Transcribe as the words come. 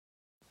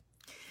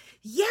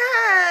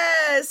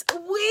Yes,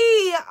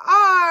 we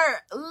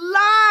are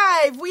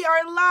live. We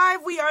are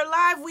live. We are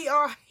live. We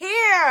are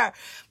here.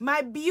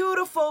 My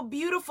beautiful,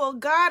 beautiful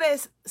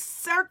goddess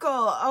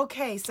circle.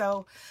 Okay,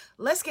 so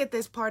let's get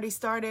this party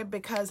started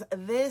because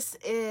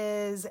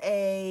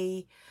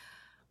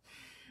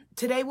today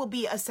will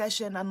be a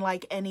session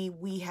unlike any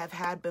we have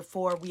had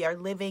before. We are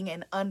living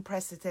in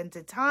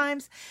unprecedented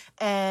times,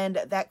 and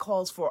that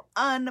calls for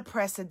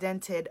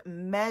unprecedented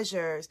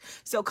measures.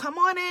 So come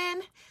on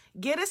in,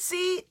 get a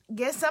seat,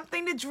 get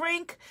something to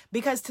drink,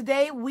 because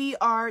today we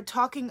are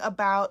talking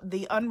about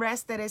the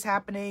unrest that is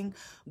happening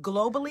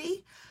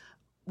globally.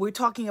 We're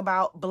talking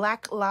about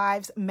Black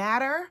Lives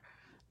Matter.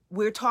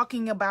 We're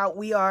talking about,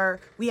 we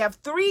have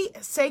 3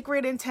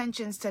 sacred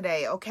intentions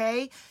today,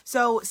 okay?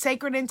 So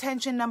sacred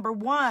intention number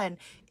 1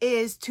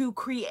 is to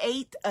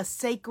create a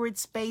sacred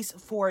space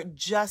for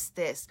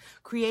justice,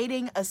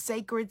 creating a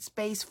sacred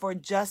space for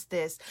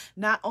justice,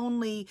 not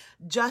only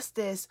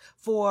justice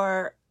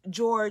for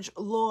George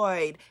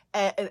Floyd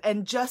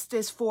and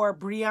justice for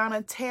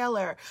Breonna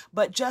Taylor,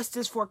 but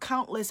justice for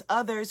countless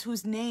others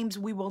whose names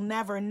we will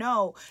never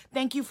know.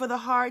 Thank you for the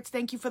hearts.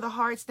 Thank you for the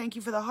hearts. Thank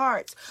you for the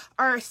hearts.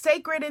 Our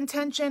sacred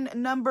intention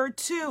number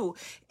 2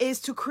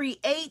 is to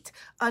create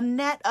a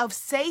net of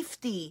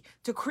safety,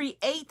 to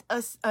create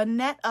a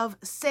net of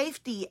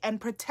safety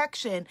and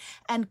protection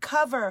and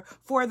cover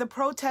for the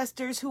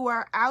protesters who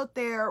are out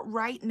there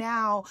right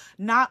now,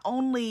 not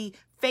only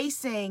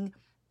facing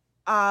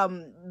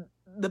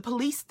the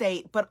police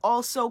state, but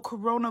also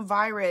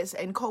coronavirus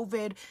and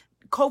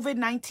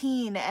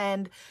COVID-19.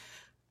 And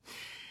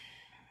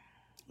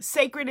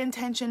sacred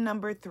intention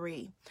number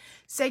 3.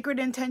 Sacred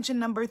intention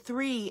number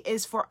 3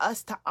 is for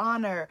us to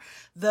honor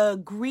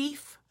the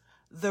grief,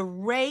 the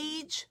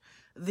rage,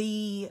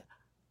 the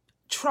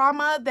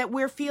trauma that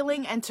we're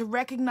feeling, and to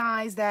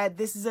recognize that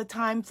this is a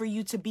time for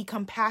you to be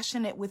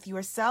compassionate with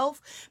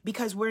yourself,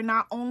 because we're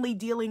not only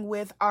dealing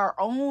with our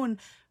own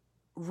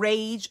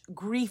rage,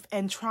 grief,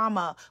 and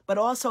trauma, but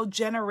also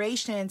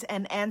generations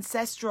and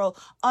ancestral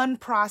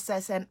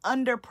unprocessed and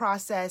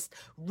underprocessed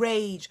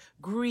rage,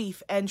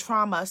 grief, and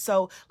trauma.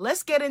 So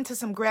let's get into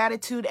some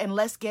gratitude and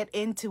let's get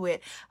into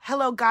it.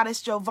 Hello,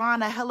 Goddess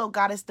Giovanna. Hello,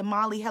 Goddess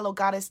Damali. Hello,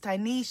 Goddess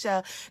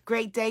Tynesha.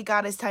 Great day,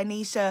 Goddess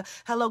Tynesha.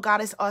 Hello,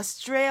 Goddess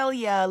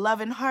Australia. Love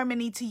and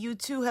harmony to you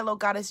too. Hello,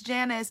 Goddess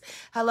Janice.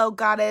 Hello,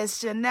 Goddess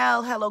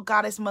Chanel. Hello,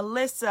 Goddess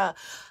Melissa.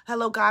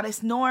 Hello,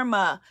 Goddess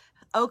Norma.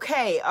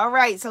 Okay, all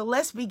right, so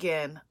let's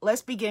begin.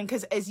 Let's begin,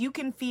 because as you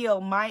can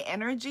feel my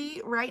energy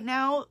right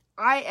now,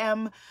 I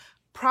am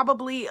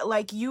probably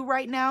like you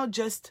right now,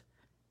 just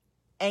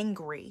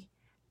angry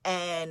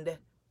and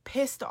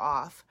pissed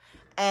off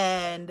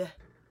and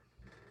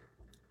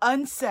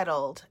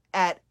unsettled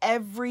at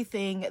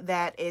everything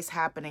that is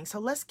happening. So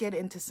let's get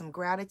into some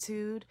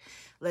gratitude.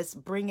 Let's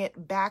bring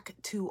it back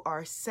to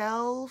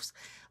ourselves.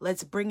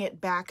 Let's bring it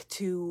back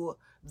to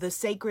the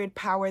sacred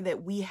power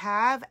that we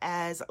have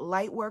as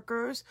light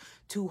workers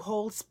to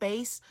hold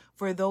space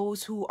for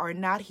those who are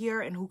not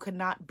here and who could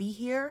not be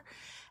here.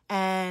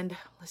 And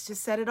let's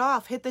just set it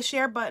off. Hit the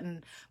share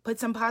button. Put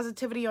some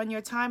positivity on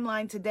your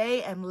timeline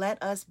today and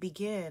let us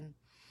begin.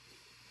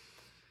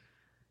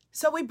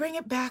 So we bring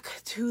it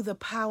back to the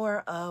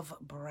power of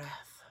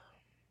breath.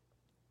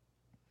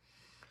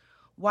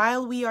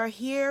 While we are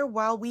here,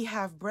 while we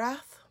have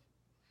breath,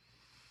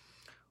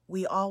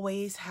 we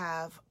always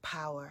have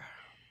power.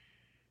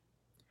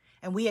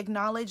 And we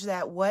acknowledge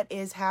that what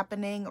is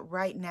happening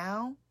right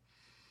now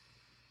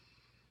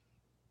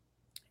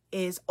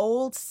is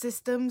old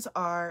systems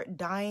are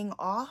dying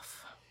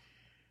off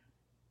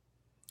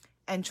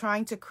and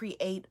trying to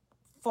create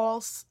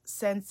false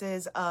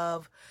senses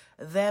of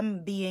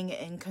them being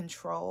in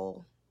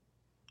control,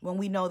 when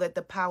we know that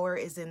the power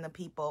is in the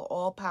people.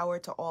 All power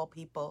to all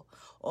people,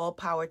 all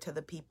power to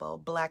the people.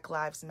 Black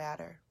Lives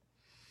Matter.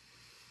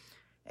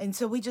 And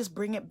so we just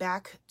bring it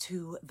back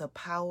to the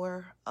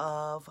power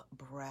of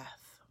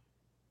breath.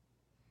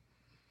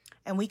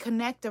 And we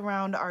connect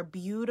around our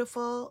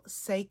beautiful,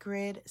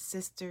 sacred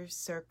sister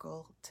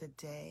circle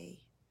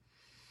today.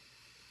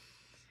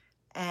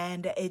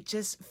 And it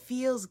just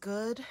feels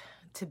good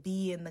to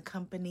be in the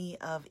company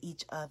of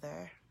each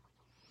other.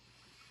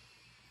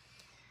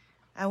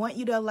 I want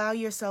you to allow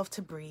yourself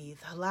to breathe.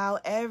 Allow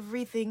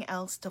everything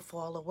else to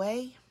fall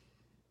away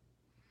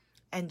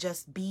and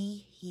just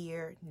be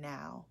here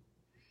now.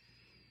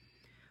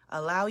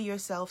 Allow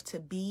yourself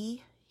to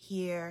be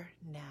here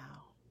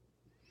now.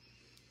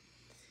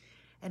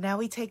 And now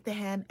we take the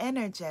hand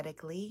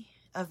energetically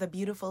of the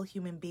beautiful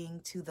human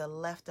being to the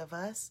left of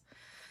us,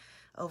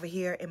 over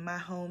here in my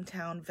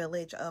hometown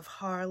village of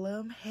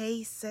Harlem.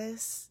 Hey,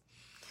 sis.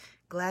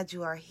 Glad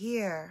you are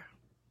here.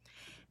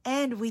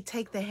 And we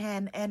take the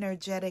hand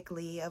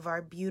energetically of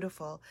our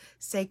beautiful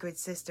sacred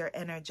sister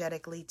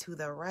energetically to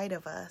the right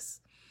of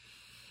us.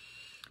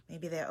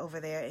 Maybe they're over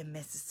there in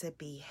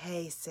Mississippi.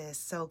 Hey, sis,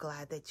 so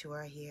glad that you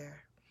are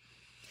here.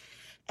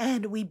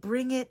 And we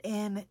bring it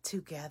in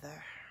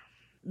together,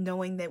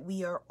 knowing that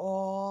we are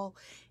all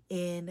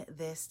in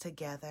this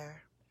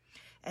together.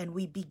 And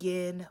we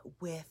begin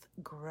with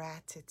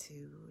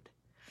gratitude.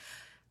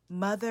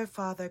 Mother,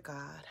 Father,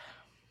 God,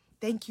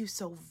 thank you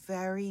so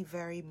very,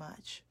 very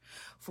much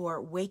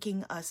for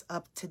waking us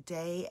up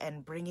today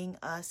and bringing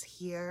us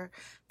here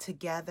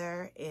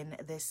together in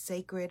this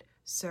sacred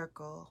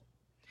circle.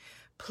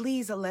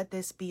 Please let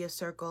this be a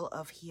circle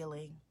of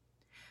healing.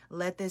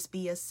 Let this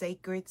be a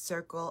sacred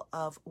circle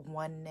of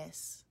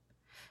oneness.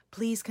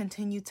 Please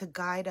continue to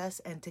guide us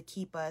and to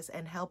keep us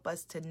and help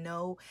us to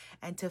know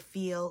and to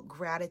feel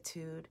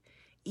gratitude,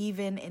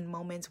 even in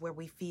moments where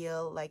we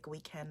feel like we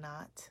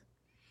cannot.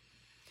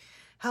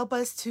 Help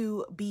us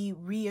to be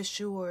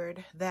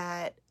reassured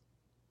that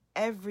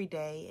every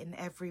day, in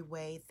every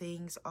way,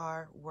 things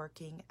are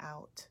working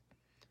out.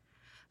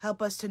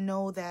 Help us to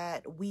know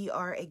that we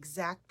are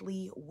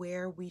exactly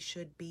where we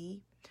should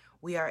be.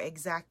 We are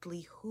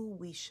exactly who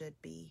we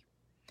should be.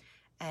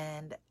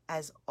 And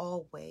as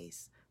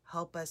always,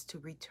 help us to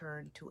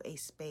return to a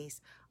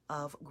space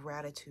of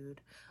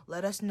gratitude.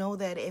 Let us know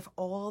that if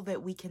all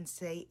that we can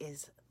say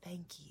is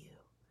thank you,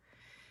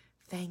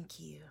 thank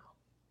you,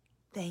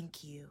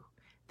 thank you,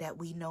 that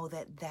we know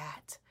that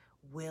that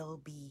will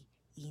be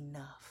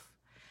enough.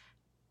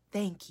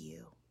 Thank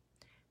you,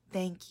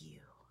 thank you,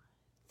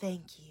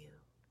 thank you.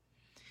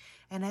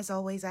 And as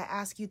always, I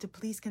ask you to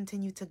please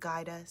continue to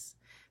guide us,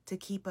 to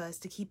keep us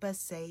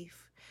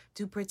safe,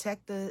 to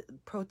protect the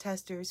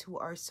protesters who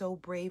are so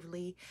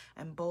bravely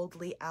and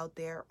boldly out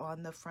there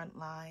on the front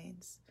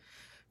lines,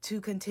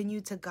 to continue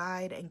to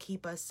guide and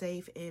keep us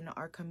safe in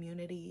our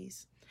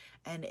communities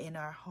and in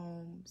our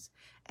homes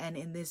and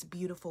in this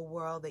beautiful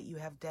world that you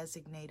have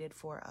designated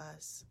for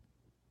us.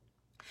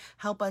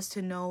 Help us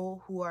to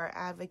know who our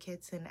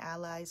advocates and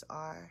allies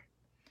are.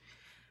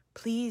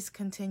 Please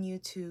continue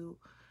to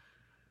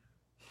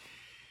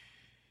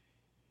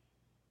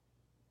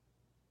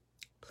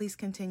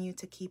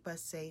keep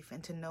us safe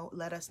and to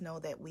let us know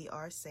that we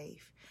are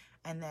safe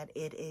and that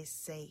it is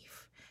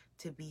safe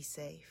to be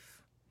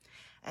safe.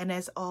 And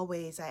as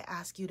always, I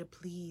ask you to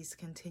please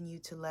continue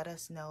to let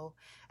us know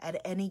at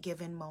any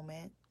given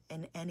moment,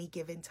 in any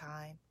given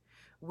time,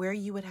 where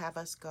you would have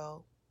us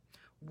go,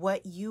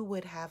 what you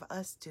would have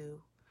us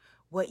do,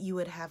 what you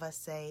would have us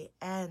say,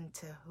 and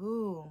to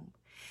whom.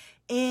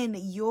 In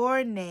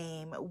your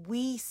name,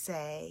 we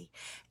say,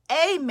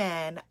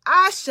 amen,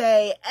 ashe,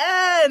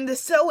 and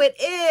so it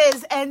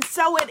is,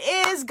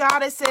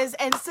 goddesses,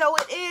 and so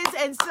it is,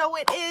 and so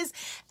it is,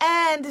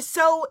 and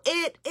so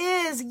it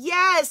is.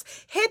 Yes,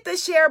 hit the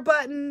share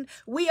button.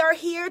 We are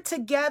here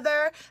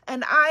together,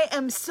 and I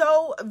am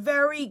so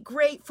very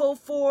grateful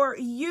for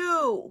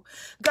you.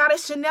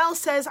 Goddess Chanel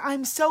says,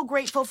 I'm so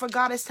grateful for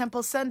Goddess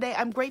Temple Sunday.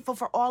 I'm grateful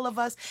for all of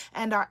us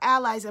and our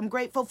allies. I'm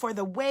grateful for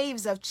the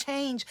waves of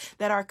change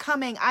that are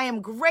coming. I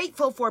am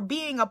grateful for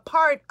being a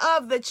part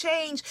of the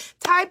change.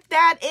 Type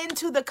that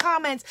into the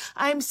comments.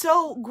 I'm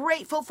so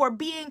grateful for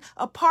being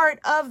a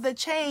part of the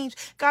change.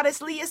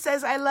 Goddess Leah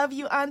says, I love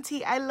you,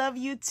 Auntie. I love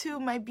you too,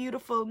 my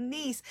beautiful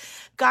niece.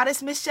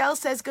 Goddess Michelle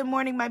says, good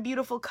morning, my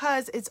beautiful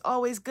cuz. It's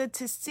always good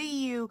to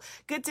see you.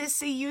 Good to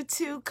see you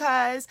too,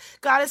 cuz.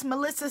 Goddess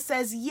Melissa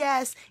says,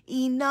 yes,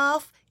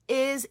 enough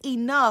is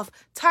enough.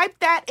 Type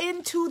that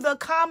into the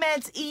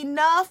comments.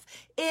 Enough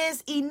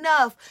is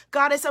enough.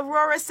 Goddess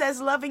Aurora says,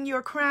 loving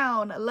your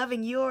crown,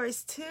 loving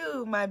yours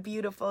too, my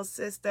beautiful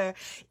sister.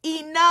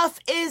 Enough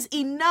is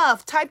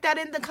enough. Type that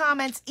in the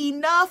comments.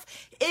 Enough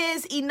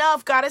is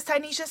enough. Goddess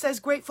Tanisha says,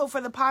 grateful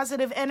for the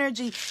positive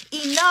energy.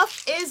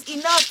 Enough is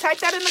enough. Type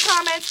that in the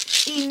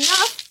comments.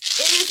 Enough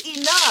is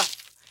enough.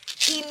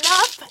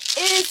 Enough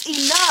is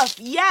enough.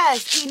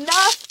 Yes,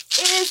 enough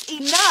is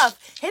enough.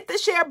 Hit the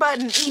share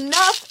button.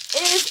 Enough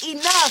is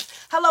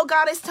enough. Hello,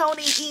 Goddess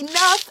Tony.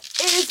 Enough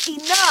is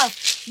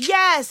enough.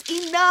 Yes,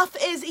 enough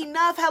is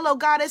enough. Hello,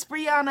 Goddess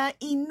Brianna.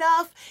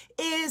 Enough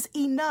is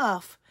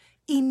enough.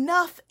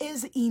 Enough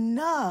is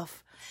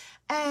enough.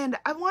 And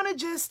I want to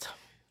just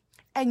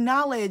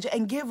acknowledge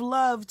and give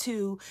love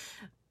to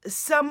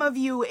some of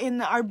you in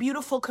our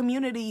beautiful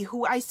community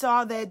who I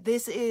saw that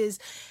this is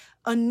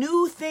a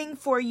new thing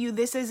for you.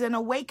 This is an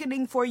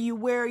awakening for you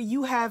where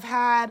you have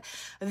had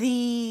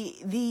the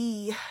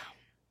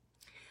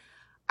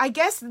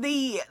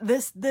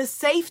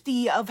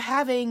safety of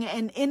having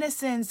an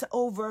innocence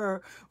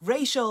over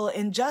racial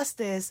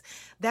injustice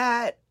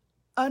that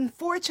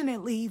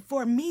unfortunately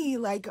for me,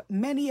 like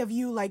many of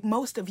you, like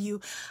most of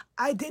you,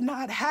 I did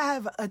not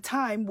have a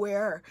time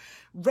where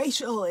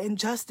racial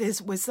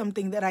injustice was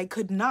something that I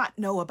could not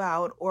know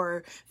about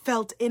or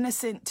felt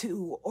innocent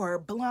to or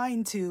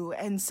blind to.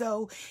 And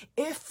so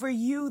if for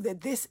you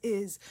that this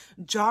is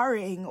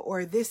jarring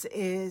or this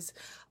is,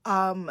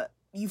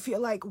 you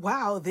feel like,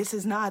 wow, this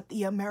is not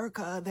the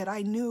America that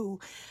I knew,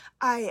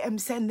 I am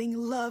sending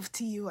love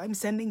to you. I'm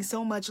sending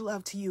so much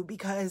love to you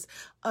because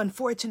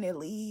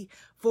unfortunately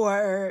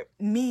for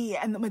me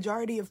and the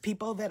majority of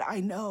people that I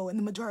know and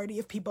the majority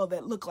of people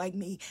that look like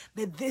me,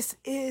 that this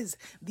is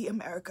the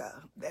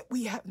America that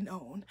we have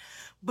known.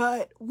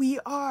 But we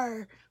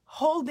are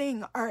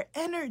holding our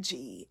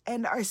energy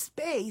and our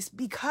space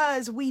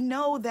because we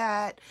know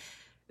that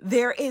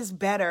there is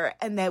better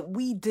and that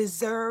we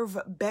deserve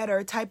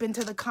better. Type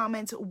into the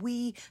comments,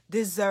 we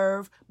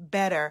deserve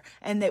better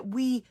and that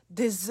we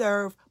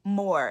deserve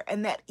more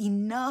and that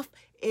enough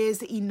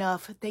is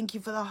enough. Thank you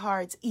for the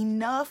hearts.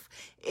 Enough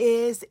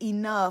is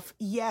enough.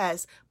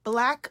 Yes,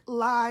 Black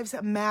Lives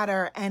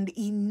Matter and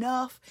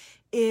enough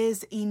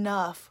is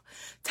enough.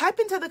 Type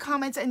into the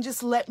comments and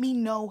just let me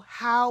know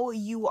how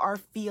you are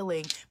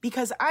feeling,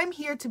 because I'm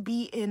here to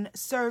be in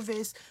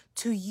service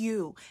to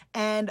you,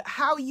 and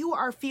how you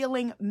are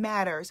feeling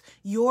matters.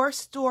 Your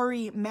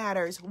story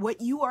matters.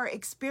 What you are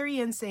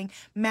experiencing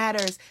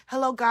matters.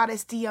 Hello,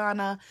 Goddess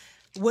Diana.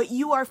 What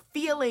you are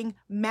feeling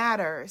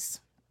matters.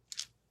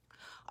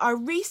 Our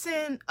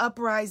recent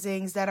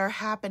uprisings that are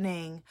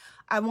happening,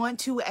 I want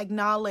to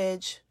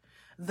acknowledge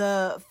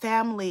the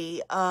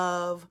family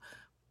of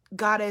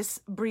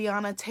Goddess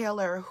Breonna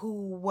Taylor, who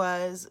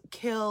was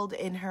killed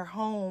in her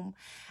home,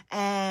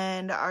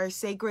 and our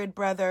sacred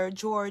brother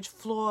George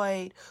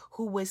Floyd,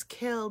 who was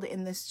killed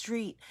in the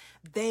street.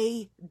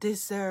 They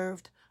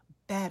deserved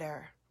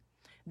better.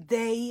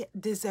 They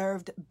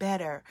deserved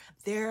better.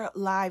 Their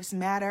lives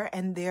matter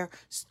and their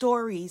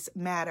stories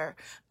matter.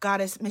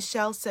 Goddess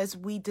Michelle says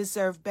we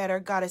deserve better.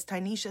 Goddess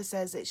Tynesha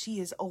says that she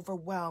is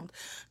overwhelmed.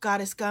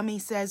 Goddess Gummy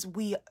says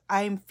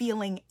I am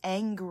feeling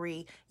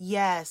angry.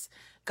 Yes.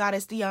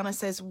 Goddess Diana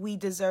says we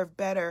deserve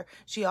better.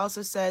 She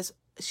also says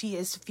she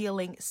is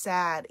feeling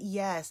sad.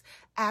 Yes,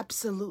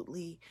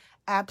 absolutely.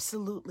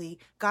 Absolutely.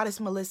 Goddess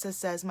Melissa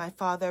says, my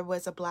father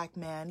was a Black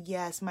man.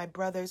 Yes, my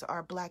brothers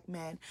are Black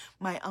men.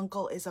 My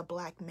uncle is a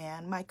Black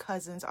man. My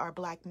cousins are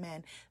Black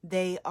men.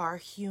 They are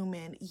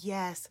human.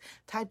 Yes.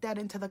 Type that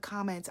into the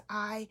comments.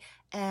 I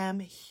am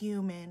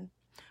human.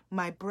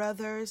 My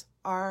brothers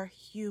are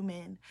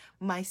human.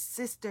 My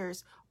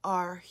sisters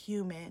are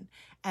human.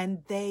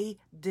 And they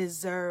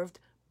deserved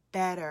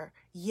better.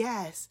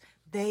 Yes,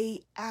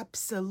 they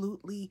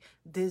absolutely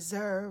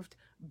deserved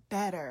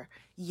better.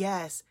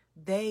 Yes,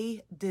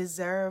 they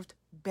deserved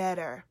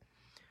better.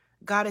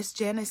 Goddess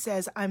Janice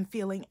says, I'm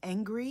feeling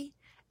angry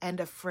and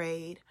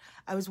afraid.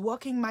 I was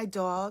walking my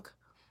dog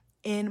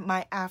in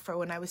my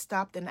afro and I was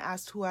stopped and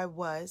asked who I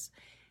was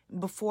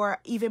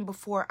even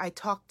before I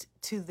talked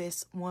to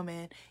this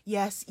woman.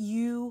 Yes,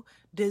 you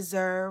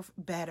deserve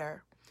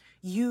better.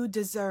 You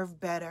deserve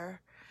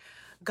better.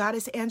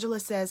 Goddess Angela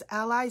says,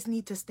 allies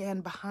need to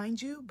stand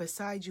behind you,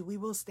 beside you. We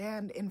will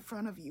stand in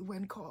front of you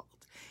when called.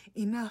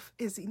 Enough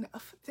is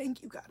enough.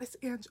 Thank you, Goddess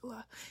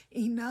Angela.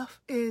 Enough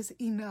is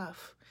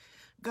enough.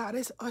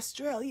 Goddess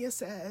Australia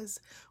says,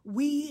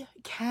 we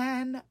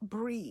can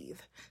breathe.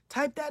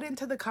 Type that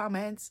into the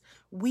comments.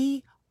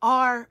 We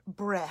are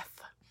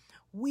breath.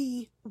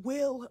 We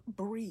will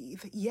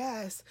breathe.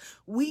 Yes,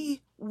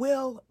 we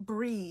will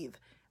breathe.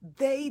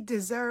 They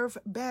deserve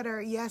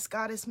better. Yes,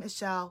 Goddess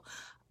Michelle.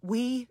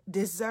 We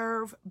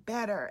deserve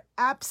better.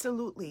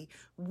 Absolutely.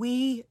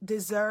 We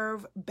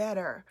deserve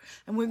better.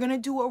 And we're going to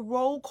do a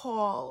roll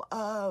call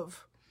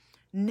of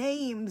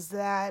names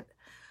that,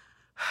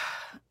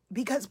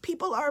 because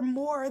people are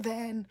more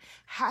than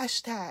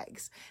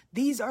hashtags.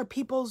 These are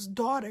people's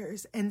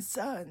daughters and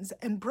sons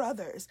and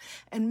brothers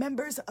and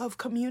members of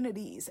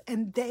communities,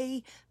 and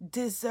they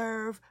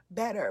deserve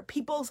better.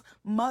 People's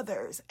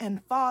mothers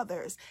and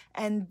fathers,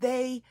 and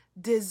they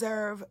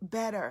deserve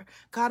better.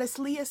 Goddess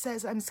Leah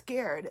says, I'm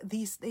scared.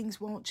 These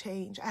things won't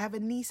change. I have a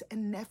niece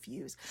and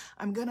nephews.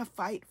 I'm going to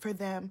fight for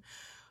them.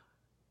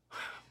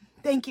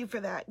 Thank you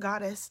for that,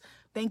 Goddess.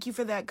 Thank you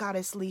for that,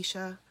 Goddess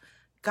Leisha.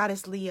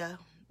 Goddess Leah.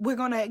 We're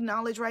going to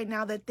acknowledge right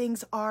now that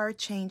things are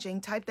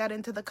changing. Type that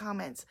into the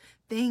comments.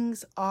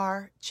 Things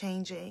are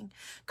changing.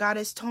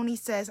 Goddess Tony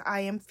says, I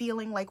am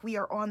feeling like we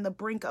are on the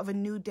brink of a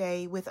new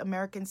day with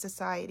American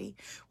society.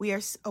 We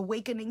are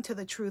awakening to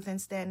the truth and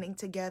standing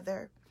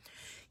together.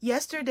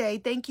 Yesterday,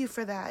 thank you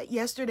for that.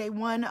 Yesterday,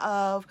 one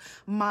of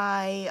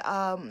my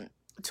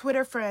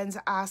Twitter friends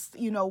asked,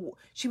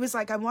 she was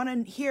like, I want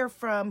to hear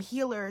from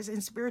healers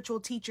and spiritual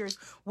teachers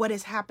what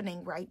is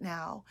happening right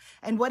now.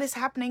 And what is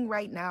happening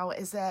right now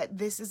is that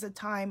this is a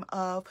time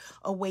of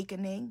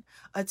awakening,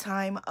 a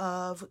time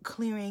of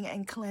clearing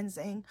and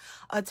cleansing,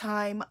 a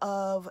time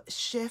of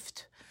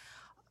shift,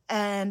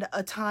 and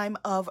a time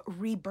of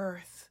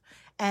rebirth.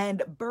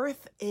 And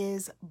birth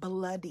is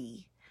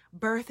bloody.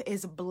 Birth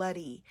is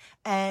bloody.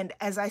 And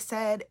as I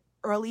said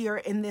earlier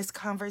in this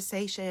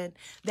conversation,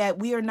 that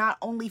we are not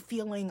only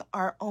feeling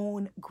our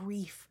own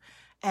grief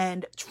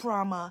and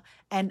trauma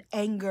and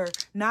anger,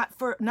 not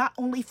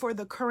only for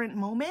the current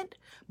moment,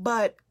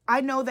 but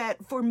I know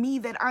that for me,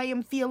 that I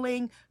am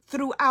feeling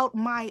throughout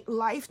my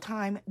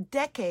lifetime,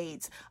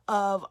 decades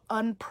of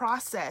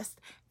unprocessed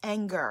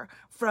anger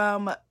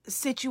from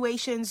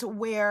situations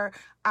where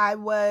I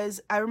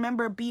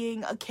remember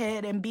being a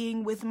kid and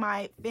being with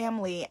my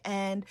family,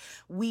 and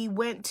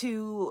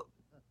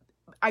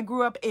I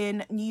grew up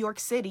in New York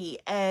City,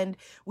 and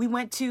we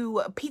went to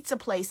a pizza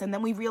place, and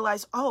then we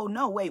realized, oh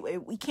no, wait,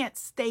 we can't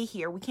stay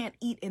here. We can't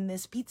eat in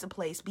this pizza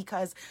place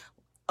because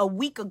a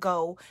week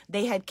ago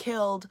they had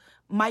killed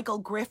Michael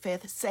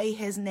Griffith, say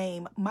his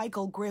name,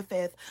 Michael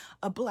Griffith,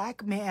 a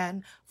Black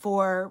man,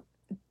 for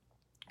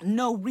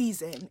no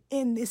reason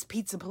in this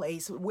pizza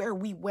place where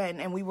we went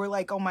and we were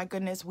like, oh my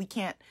goodness, we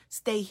can't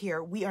stay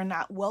here. We are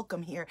not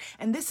welcome here.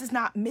 And this is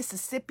not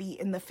Mississippi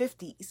in the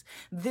 50s.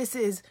 This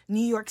is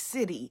New York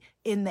City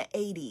in the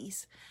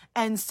 80s.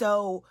 And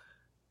so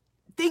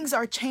things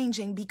are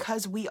changing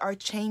because we are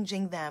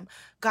changing them.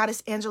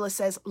 Goddess Angela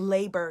says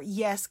labor.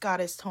 Yes,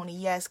 Goddess Tony.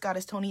 Yes,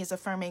 Goddess Tony is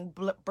affirming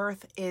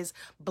birth is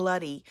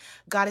bloody.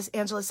 Goddess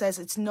Angela says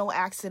it's no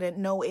accident.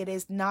 No, it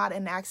is not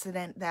an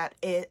accident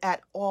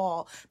at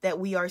all that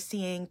we are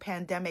seeing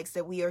pandemics,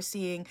 that we are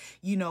seeing,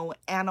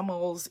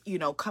 animals,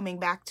 coming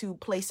back to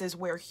places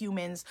where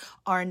humans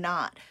are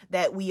not,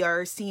 that we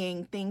are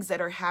seeing things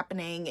that are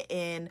happening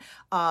in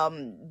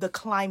the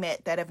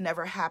climate that have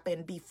never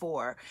happened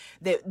before.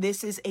 That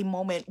this is a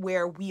moment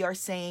where we are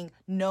saying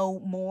no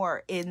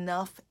more.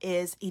 Enough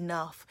is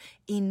enough.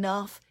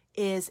 Enough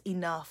is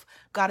enough.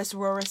 Goddess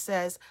Aurora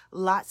says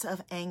lots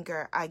of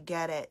anger. I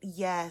get it.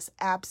 Yes,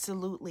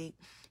 absolutely.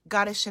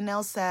 Goddess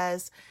Chanel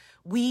says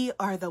we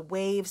are the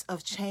waves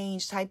of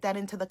change. Type that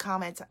into the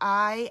comments.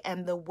 I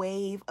am the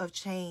wave of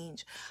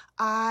change.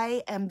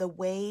 I am the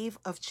wave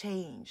of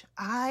change.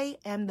 I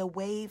am the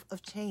wave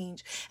of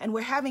change. And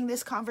we're having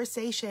this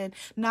conversation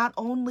not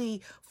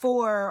only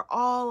for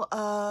all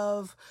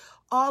of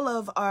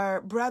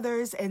our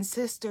brothers and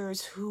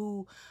sisters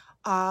who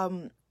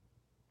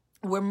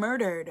were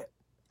murdered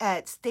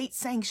at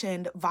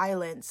state-sanctioned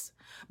violence,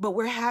 but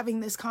we're having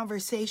this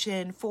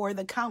conversation for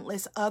the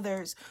countless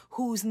others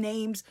whose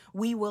names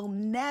we will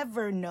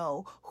never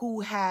know, who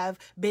have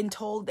been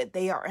told that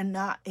they are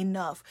not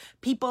enough.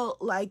 People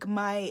like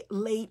my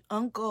late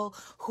uncle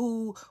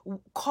who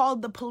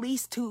called the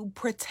police to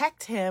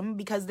protect him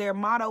because their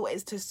motto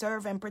is to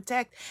serve and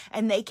protect,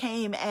 and they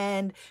came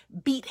and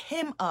beat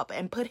him up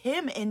and put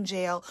him in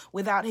jail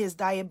without his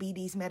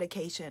diabetes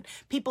medication.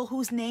 People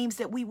whose names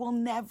that we will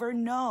never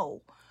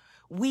know.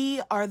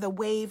 We are the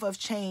wave of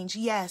change.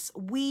 Yes,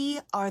 we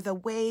are the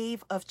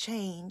wave of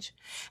change.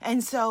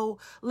 And so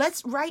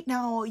right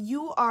now,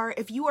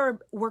 if you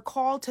were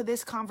called to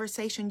this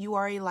conversation, you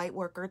are a light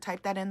worker.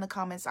 Type that in the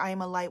comments. I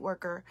am a light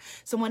worker.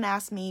 Someone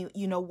asked me,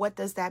 what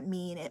does that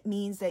mean? It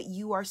means that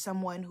you are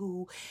someone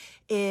who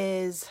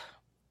is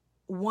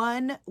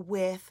one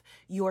with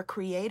your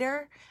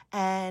creator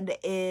and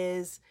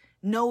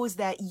knows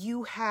that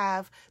you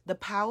have the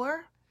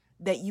power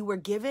that you were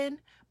given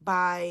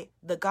by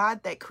the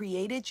God that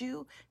created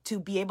you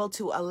to be able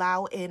to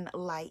allow in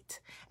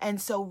light.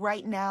 And so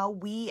right now,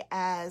 we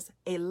as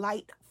a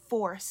light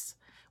force,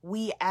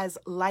 we as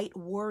light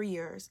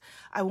warriors,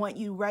 I want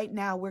you right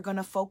now, we're going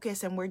to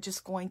focus and we're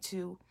just going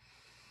to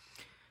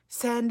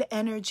send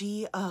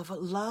energy of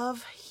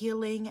love,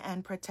 healing,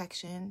 and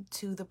protection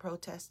to the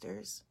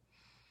protesters.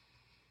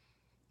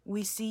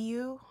 We see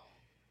you.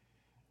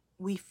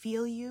 We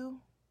feel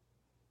you.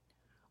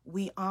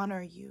 We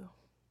honor you.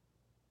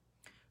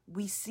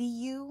 We see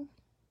you,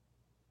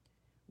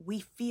 we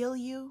feel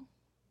you,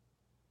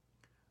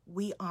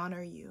 we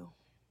honor you.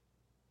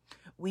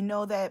 We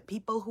know that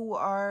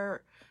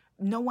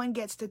no one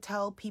gets to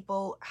tell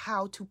people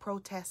how to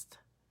protest.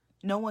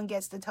 No one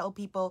gets to tell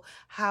people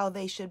how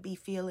they should be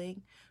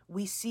feeling.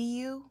 We see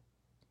you,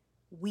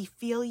 we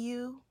feel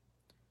you,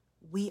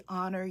 we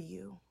honor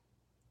you.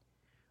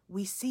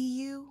 We see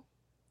you,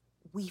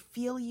 we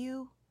feel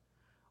you,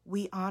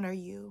 we honor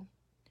you.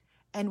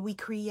 And we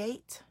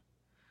create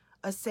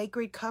a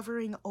sacred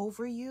covering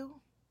over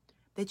you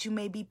that you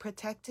may be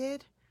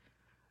protected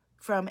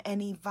from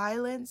any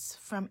violence,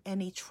 from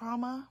any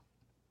trauma,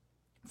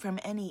 from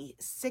any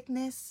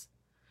sickness.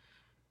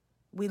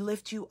 We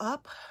lift you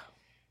up.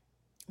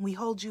 We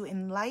hold you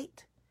in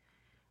light,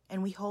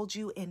 and we hold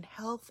you in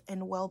health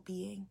and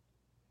well-being.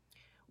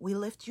 We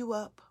lift you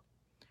up.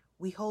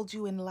 We hold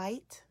you in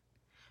light,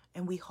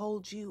 and we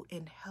hold you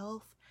in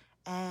health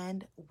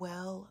and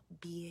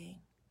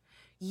well-being.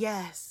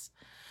 Yes.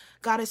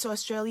 Goddess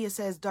Australia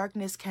says,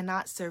 darkness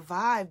cannot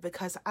survive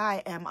because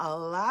I am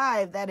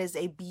alive. That is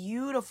a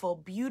beautiful,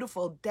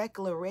 beautiful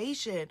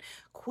declaration,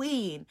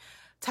 Queen.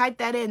 Type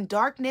that in.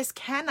 Darkness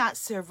cannot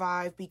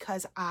survive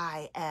because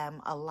I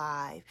am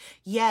alive.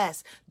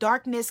 Yes,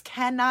 darkness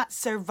cannot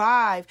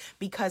survive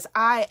because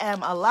I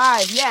am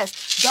alive.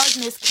 Yes,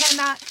 darkness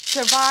cannot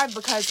survive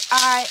because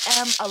I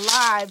am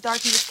alive.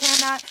 Darkness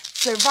cannot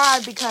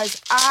survive because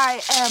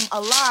I am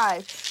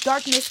alive.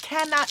 Darkness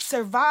cannot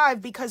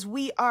survive because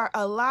we are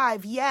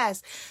alive.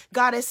 Yes,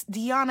 Goddess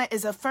Diana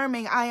is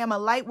affirming, I am a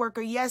light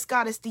worker. Yes,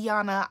 Goddess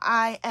Diana,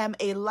 I am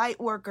a light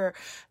worker.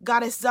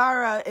 Goddess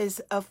Zara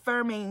is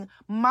affirming,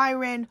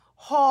 Myron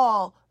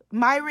Hall,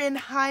 Myron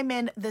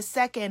Hyman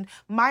II,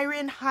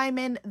 Myron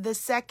Hyman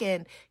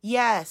II.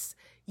 Yes,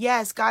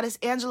 yes, Goddess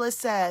Angela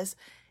says,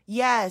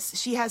 yes,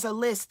 she has a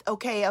list,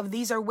 okay, of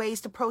these are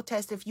ways to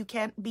protest if you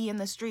can't be in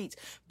the streets.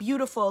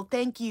 Beautiful.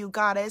 Thank you,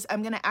 Goddess.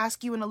 I'm going to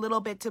ask you in a little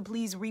bit to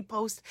please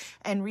repost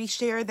and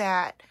reshare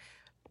that.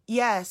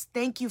 Yes,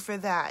 thank you for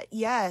that.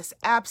 Yes,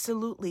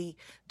 absolutely.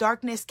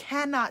 Darkness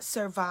cannot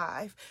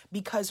survive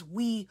because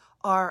we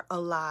are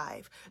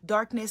alive.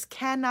 Darkness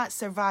cannot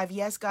survive,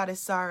 yes,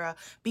 Goddess Sarah,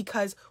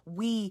 because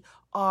we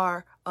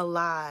are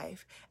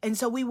alive. And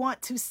so we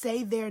want to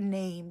say their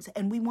names,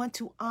 and we want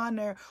to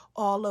honor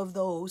all of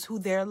those who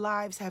their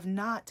lives have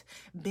not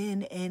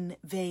been in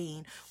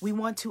vain. We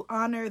want to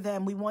honor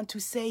them. We want to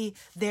say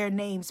their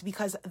names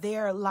because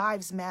their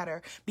lives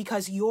matter,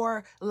 because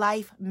your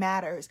life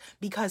matters,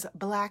 because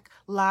Black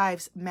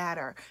lives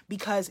matter,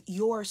 because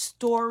your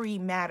story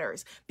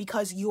matters,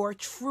 because your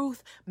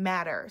truth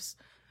matters,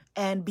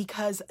 and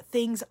because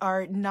things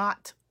are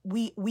not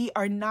we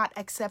are not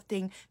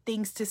accepting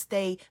things to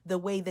stay the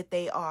way that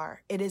they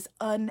are. It is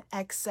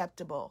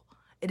unacceptable.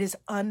 It is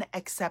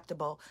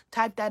unacceptable.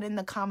 Type that in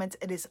the comments.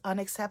 It is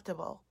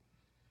unacceptable.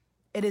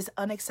 It is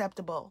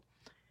unacceptable.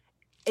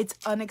 It's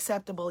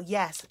unacceptable.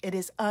 Yes, it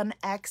is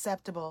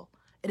unacceptable.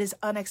 It is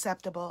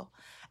unacceptable.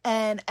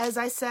 And as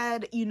I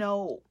said,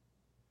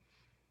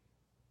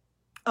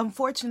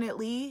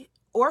 unfortunately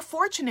or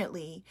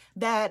fortunately,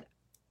 that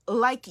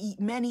like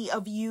many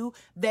of you,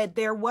 that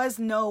there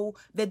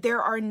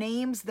are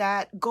names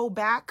that go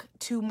back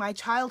to my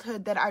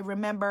childhood that I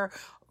remember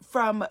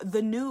from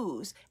the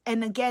news.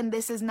 And again,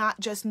 this is not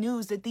just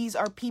news, that these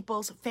are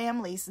people's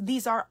families.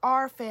 These are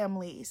our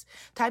families.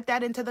 Type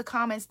that into the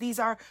comments. These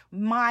are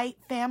my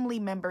family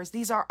members.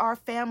 These are our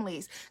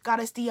families.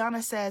 Goddess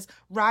Diana says,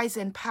 rise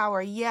in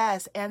power.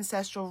 Yes,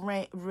 ancestral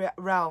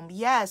realm.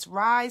 Yes,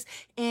 rise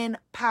in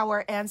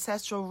power,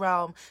 ancestral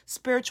realm.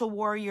 Spiritual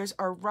warriors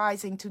are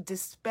rising to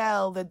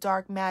dispel the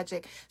dark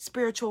magic.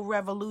 Spiritual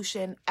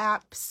revolution.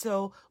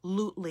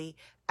 Absolutely.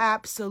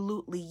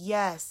 Absolutely.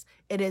 Yes,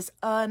 it is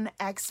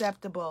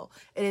unacceptable.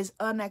 It is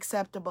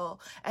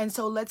unacceptable. And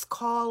so let's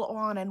call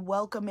on and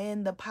welcome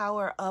in the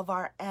power of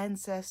our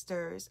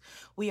ancestors.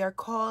 We are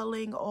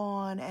calling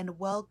on and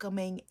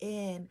welcoming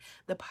in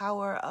the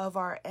power of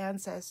our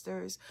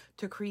ancestors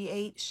to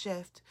create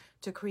shift,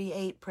 to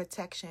create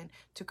protection,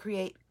 to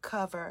create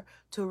cover,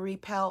 to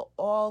repel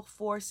all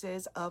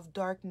forces of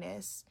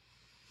darkness.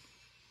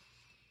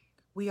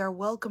 We are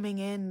welcoming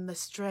in the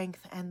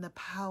strength and the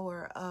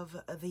power of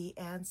the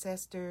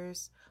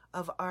ancestors,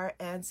 of our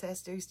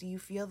ancestors. Do you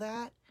feel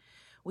that?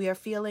 We are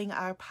feeling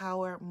our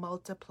power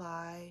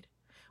multiplied.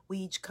 We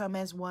each come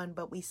as one,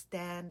 but we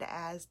stand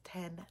as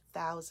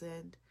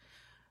 10,000.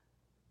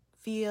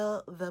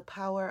 Feel the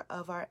power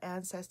of our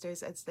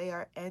ancestors as they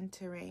are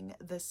entering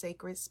the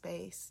sacred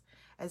space,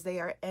 as they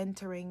are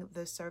entering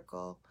the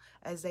circle,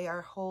 as they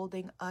are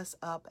holding us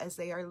up, as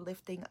they are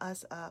lifting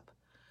us up.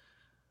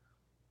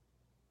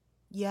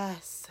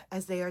 Yes,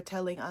 as they are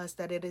telling us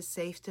that it is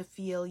safe to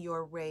feel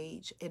your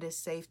rage. It is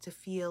safe to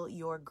feel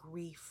your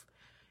grief.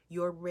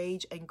 Your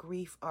rage and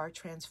grief are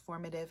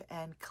transformative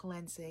and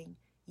cleansing.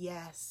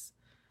 Yes.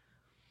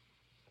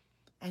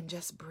 And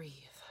just breathe.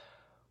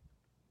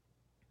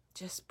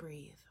 Just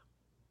breathe.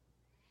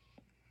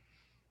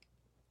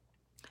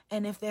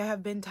 And if there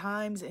have been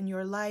times in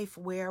your life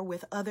where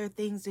with other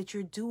things that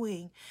you're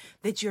doing,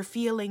 that you're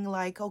feeling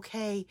like,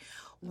 okay,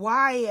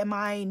 why am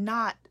I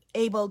not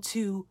able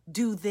to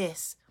do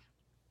this?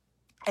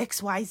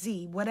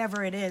 XYZ,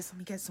 whatever it is, let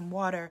me get some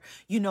water,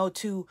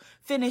 to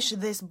finish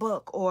this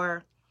book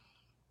or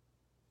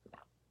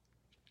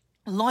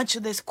launch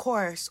this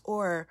course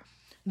or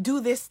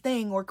do this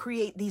thing or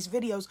create these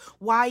videos.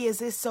 Why is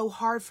this so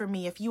hard for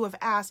me? If you have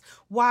asked,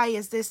 why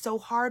is this so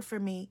hard for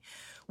me?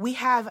 We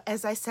have,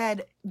 as I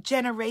said,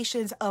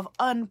 generations of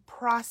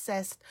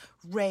unprocessed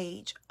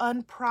rage,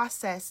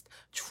 unprocessed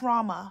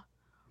trauma.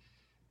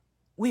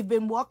 We've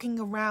been walking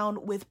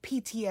around with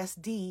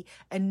PTSD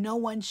and no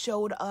one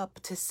showed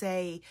up to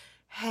say,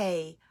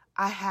 hey,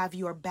 I have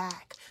your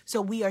back.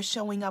 So we are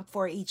showing up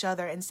for each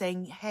other and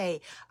saying,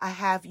 hey, I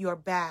have your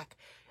back.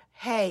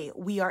 Hey,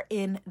 we are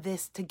in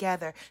this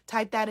together.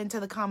 Type that into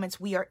the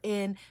comments. We are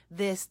in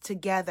this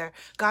together.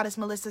 Goddess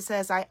Melissa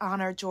says, I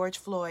honor George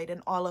Floyd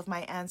and all of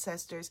my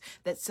ancestors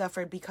that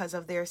suffered because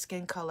of their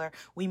skin color.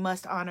 We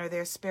must honor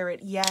their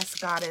spirit. Yes,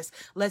 Goddess,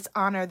 let's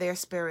honor their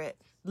spirit.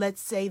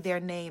 Let's say their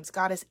names.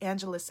 Goddess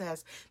Angela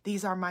says,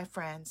 these are my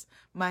friends,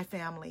 my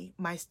family,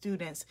 my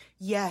students.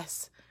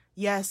 Yes.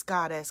 Yes,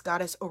 Goddess.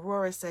 Goddess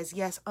Aurora says,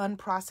 yes,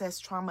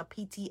 unprocessed trauma,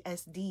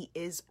 PTSD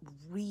is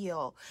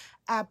real.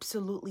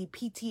 Absolutely,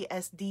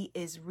 PTSD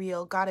is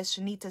real. Goddess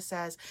Shanita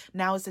says,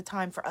 now is the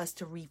time for us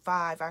to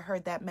revive. I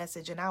heard that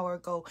message an hour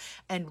ago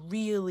and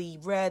really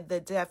read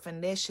the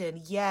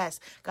definition. Yes.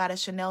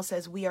 Goddess Chanel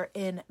says, we are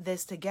in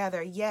this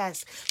together.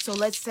 Yes. So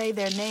let's say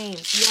their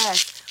names.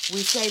 Yes. We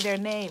say their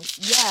names.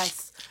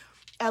 Yes.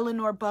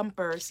 Eleanor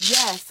Bumpers.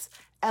 Yes.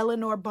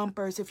 Eleanor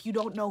Bumpers, if you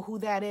don't know who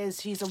that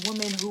is, she's a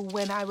woman who,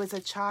 when I was a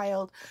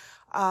child,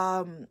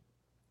 her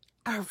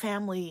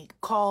family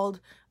called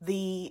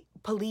the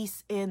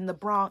police in the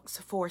Bronx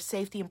for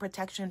safety and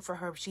protection for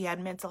her. She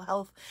had mental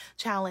health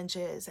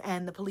challenges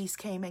and the police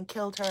came and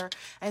killed her.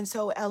 And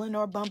so,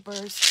 Eleanor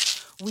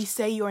Bumpers, we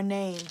say your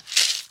name.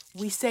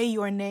 We say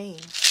your name.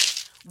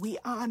 We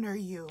honor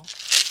you.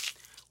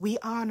 We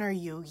honor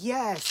you.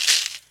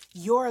 Yes,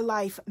 your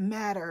life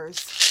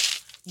matters.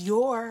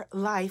 Your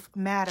life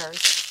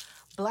matters.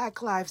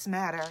 Black lives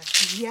matter.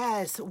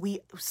 Yes, we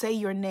say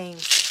your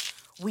names.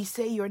 We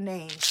say your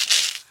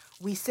names.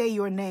 We say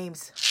your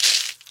names.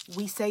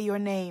 We say your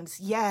names.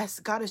 Yes,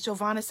 Goddess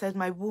Giovanna says,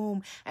 my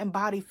womb and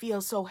body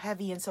feel so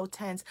heavy and so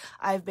tense.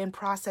 I've been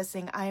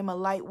processing. I am a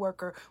light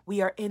worker. We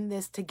are in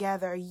this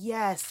together.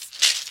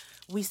 Yes,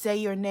 we say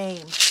your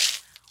name.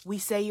 We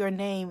say your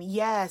name.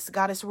 Yes,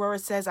 Goddess Aurora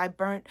says, I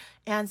burnt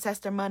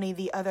ancestor money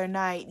the other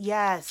night.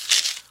 Yes.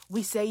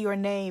 We say your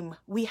name.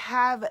 We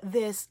have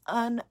this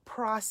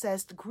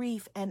unprocessed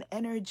grief and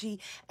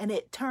energy, and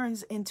it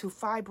turns into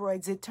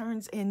fibroids. It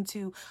turns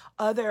into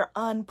other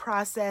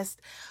unprocessed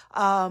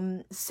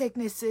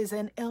sicknesses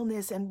and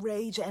illness and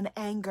rage and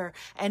anger.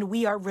 And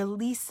we are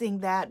releasing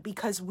that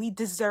because we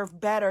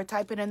deserve better.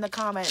 Type it in the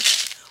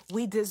comments.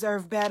 We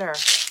deserve better.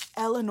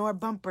 Eleanor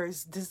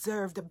Bumpers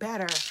deserved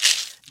better.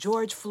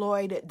 George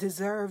Floyd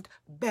deserved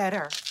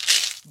better.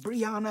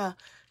 Breonna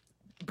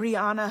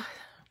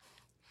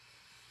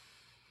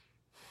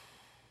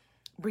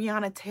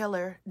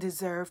Taylor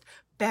deserved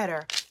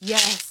better.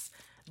 Yes,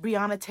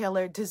 Breonna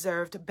Taylor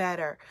deserved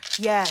better.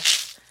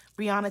 Yes,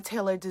 Breonna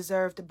Taylor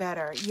deserved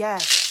better.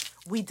 Yes,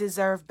 we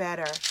deserve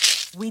better.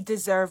 We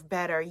deserve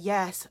better.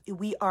 Yes,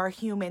 we are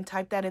human.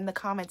 Type that in the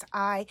comments.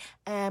 I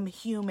am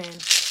human.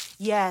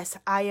 Yes,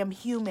 I am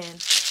human.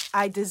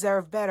 I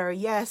deserve better.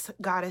 Yes,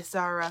 Goddess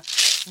Zara.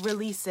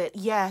 Release it.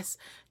 Yes,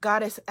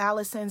 Goddess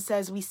Allison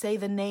says, we say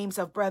the names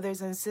of brothers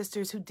and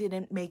sisters who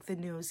didn't make the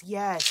news.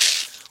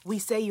 Yes, we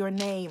say your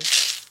names.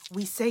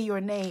 We say your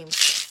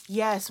names.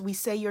 Yes, we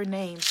say your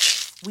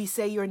names. We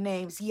say your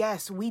names.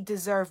 Yes, we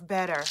deserve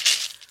better.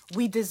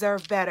 We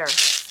deserve better.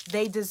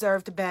 They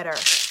deserved better.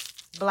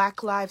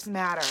 Black Lives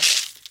Matter.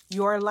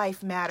 Your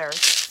life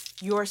matters.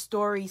 Your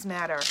stories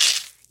matter.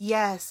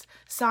 Yes,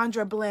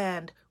 Sandra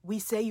Bland. We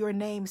say your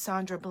name,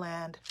 Sandra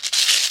Bland.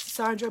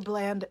 Sandra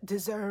Bland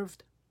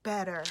deserved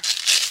better.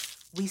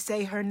 We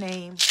say her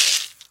name.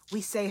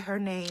 We say her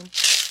name.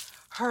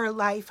 Her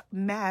life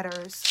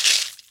matters.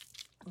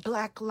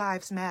 Black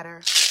Lives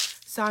Matter.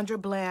 Sandra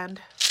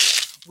Bland,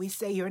 we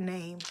say your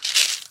name.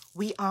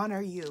 We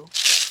honor you.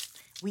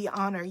 We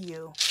honor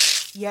you.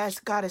 Yes,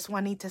 Goddess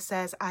Juanita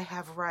says, I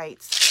have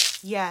rights.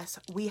 Yes,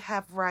 we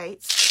have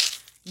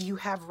rights. You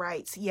have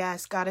rights.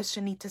 Yes, Goddess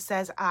Shanita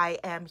says, I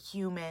am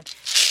human.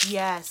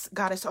 Yes,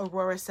 Goddess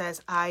Aurora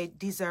says, I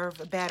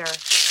deserve better.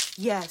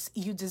 Yes,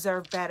 you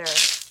deserve better.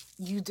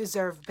 You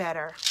deserve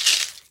better.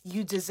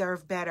 You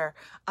deserve better.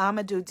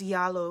 Amadou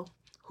Diallo,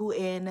 who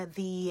in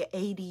the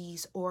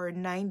 80s or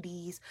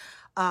 90s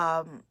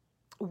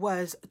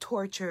was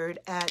tortured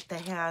at the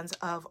hands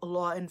of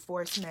law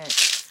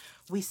enforcement.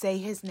 We say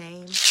his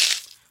name.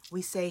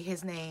 We say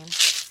his name.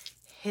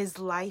 His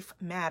life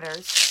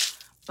matters.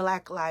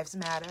 Black Lives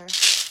Matter.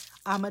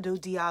 Amadou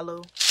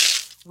Diallo,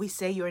 we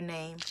say your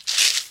name.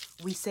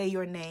 We say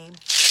your name.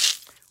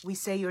 We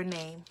say your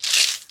name.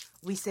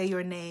 We say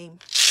your name.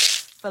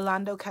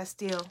 Philando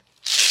Castile,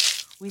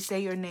 we say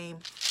your name.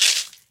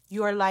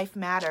 Your life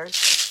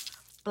matters.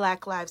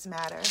 Black Lives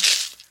Matter.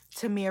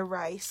 Tamir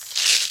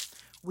Rice,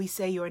 we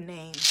say your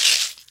name.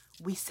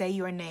 We say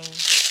your name.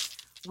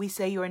 We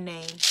say your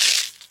name.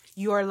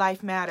 Your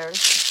life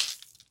matters.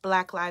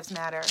 Black Lives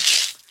Matter.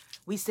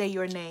 We say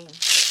your name.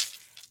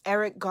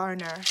 Eric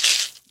Garner,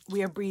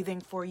 we are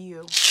breathing for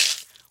you.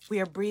 We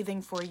are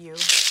breathing for you.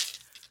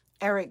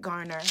 Eric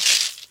Garner,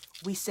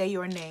 we say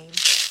your name.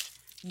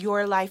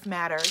 Your life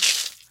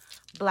matters.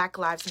 Black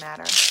Lives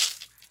Matter.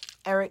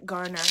 Eric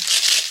Garner,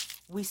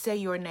 we say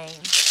your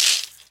name.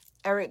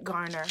 Eric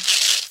Garner,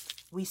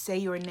 we say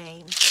your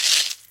name.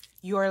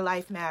 Your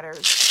life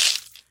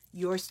matters.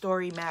 Your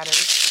story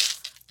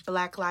matters.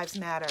 Black Lives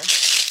Matter.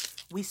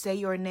 We say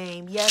your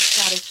name. Yes,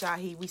 Goddess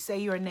Shahi, we say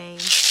your name.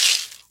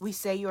 We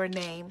say your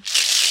name.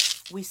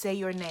 We say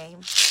your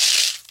name.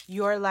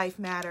 Your life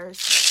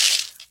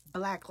matters.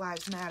 Black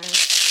Lives Matter.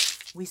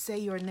 We say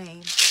your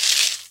name.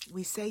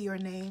 We say your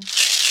name.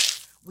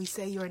 We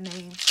say your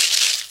name.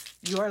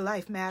 Your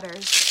life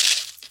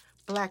matters.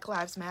 Black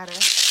Lives Matter.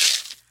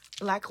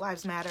 Black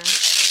Lives Matter.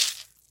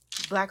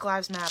 Black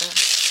Lives Matter.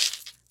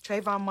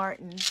 Trayvon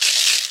Martin,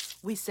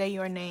 we say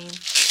your name.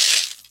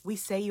 We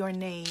say your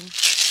name.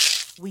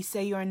 We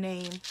say your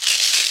name.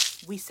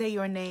 We say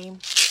your name.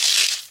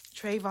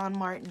 Trayvon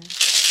Martin,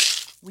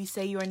 we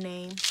say your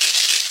name.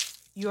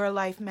 Your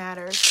life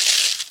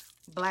matters.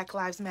 Black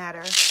Lives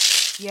Matter.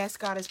 Yes,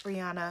 Goddess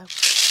Brianna,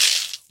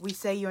 we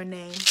say your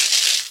name.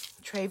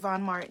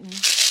 Trayvon Martin,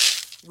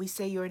 we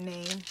say your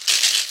name.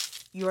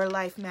 Your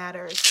life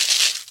matters.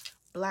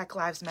 Black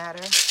Lives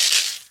Matter.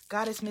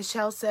 Goddess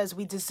Michelle says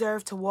we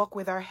deserve to walk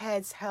with our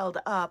heads held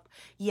up.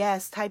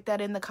 Yes, type that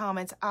in the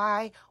comments.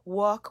 I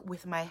walk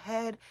with my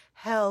head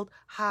held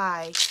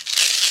high.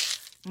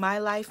 My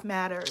life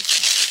matters.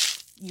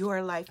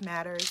 Your life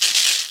matters.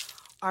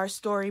 Our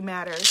story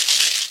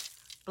matters.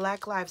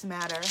 Black Lives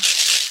Matter.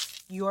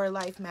 Your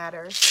life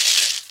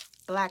matters.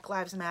 Black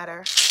Lives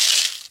Matter.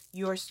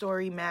 Your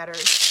story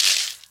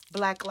matters.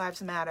 Black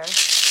Lives Matter.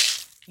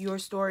 Your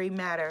story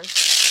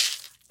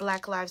matters.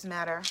 Black Lives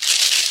Matter.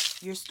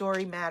 Your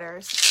story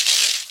matters.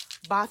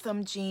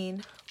 Botham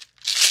Jean.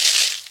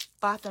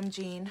 Botham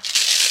Jean.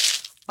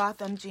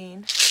 Botham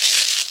Jean.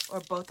 Or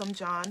Botham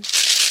John.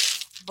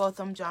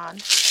 Botham John.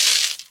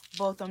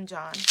 Both of them,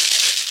 John.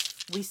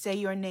 We say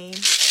your name.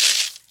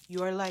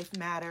 Your life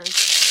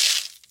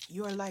matters.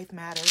 Your life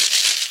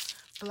matters.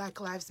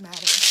 Black Lives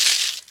Matter.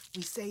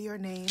 We say your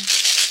name.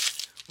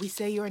 We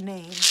say your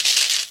name.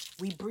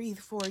 We breathe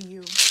for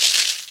you.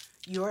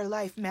 Your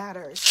life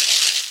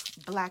matters.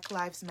 Black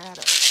Lives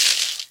Matter.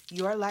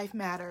 Your life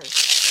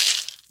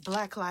matters.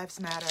 Black Lives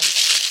Matter.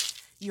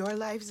 Your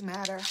lives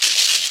matter.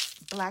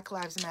 Black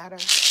Lives Matter.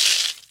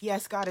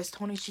 Yes, Goddess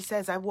Tony, she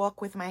says, I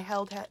walk with my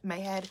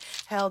head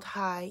held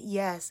high.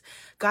 Yes.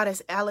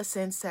 Goddess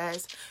Allison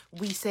says,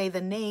 we say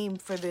the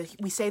names for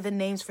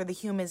the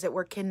humans that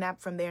were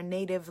kidnapped from their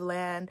native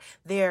land.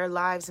 Their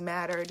lives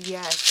mattered.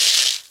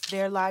 Yes.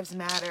 Their lives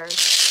mattered.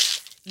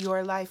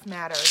 Your life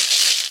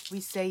matters. We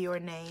say your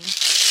name.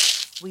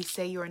 We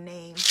say your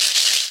name.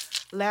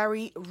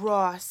 Larry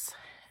Ross,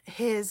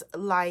 his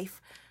life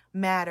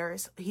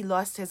matters. He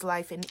lost his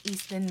life in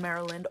Easton,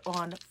 Maryland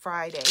on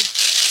Friday.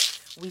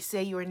 We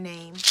say your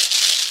name.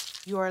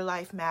 Your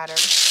life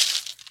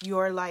matters.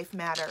 Your life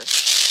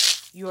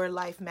matters. Your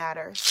life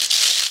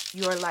matters.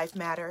 Your life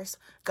matters.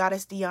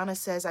 Goddess Deanna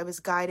says, I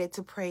was guided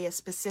to pray a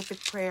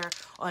specific prayer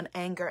on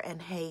anger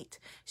and hate.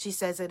 She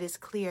says it is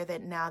clear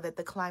that now that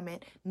the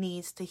climate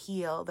needs to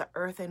heal, the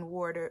earth and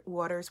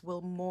waters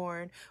will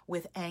mourn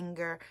with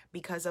anger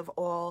because of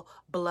all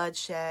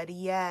bloodshed.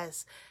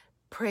 Yes.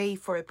 Pray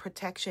for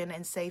protection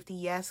and safety.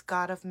 Yes,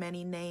 God of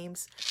many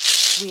names,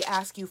 we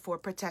ask you for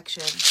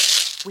protection.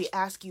 We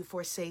ask you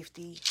for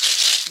safety.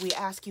 We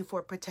ask you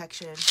for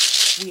protection.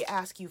 We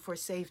ask you for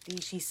safety.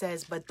 She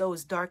says, but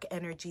those dark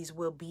energies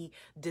will be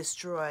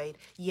destroyed.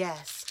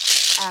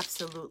 Yes,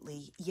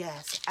 absolutely.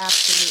 Yes,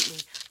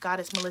 absolutely.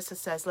 Goddess Melissa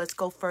says, let's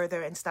go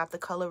further and stop the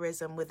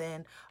colorism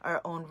within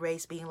our own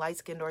race. Being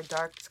light-skinned or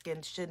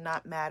dark-skinned should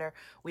not matter.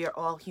 We are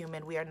all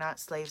human. We are not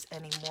slaves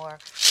anymore.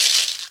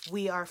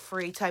 We are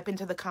free. Type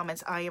into the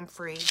comments, I am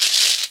free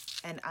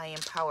and I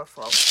am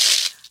powerful.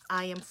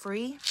 I am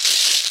free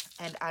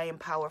and I am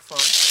powerful.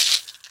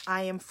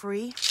 I am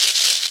free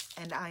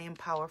and I am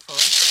powerful.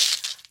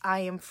 I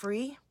am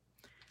free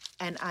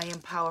and I am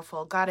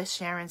powerful. Goddess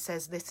Sharon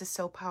says, this is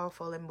so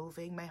powerful and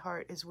moving. My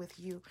heart is with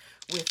you,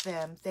 with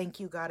them. Thank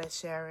you, Goddess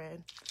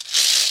Sharon.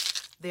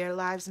 Their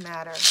lives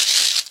matter.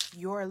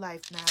 Your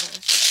life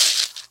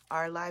matters.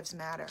 Our lives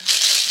matter.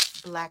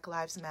 Black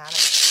lives matter.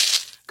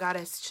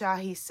 Goddess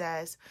Shahi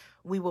says,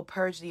 we will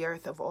purge the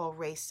earth of all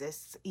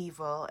racists,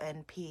 evil,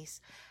 and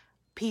peace.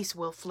 Peace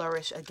will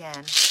flourish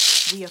again.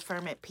 We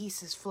affirm it.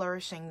 Peace is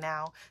flourishing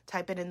now.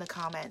 Type it in the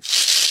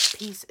comments.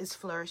 Peace is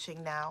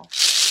flourishing now.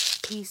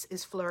 Peace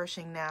is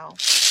flourishing now.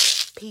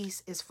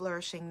 Peace is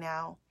flourishing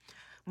now.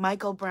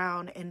 Michael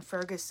Brown in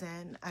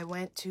Ferguson. I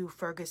went to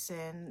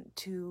Ferguson,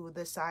 to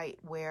the site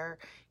where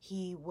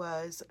he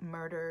was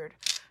murdered.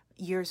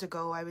 Years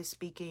ago, I was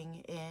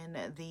speaking in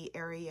the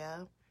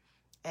area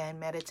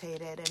and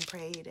meditated and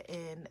prayed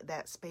in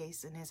that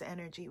space, and his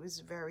energy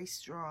was very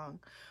strong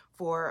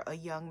for a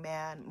young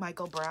man.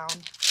 Michael Brown,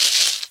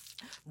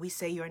 we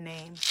say your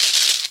name.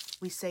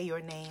 We say your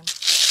name.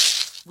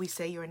 We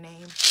say your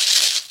name.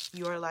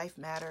 Your life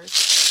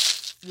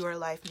matters. Your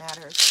life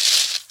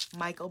matters.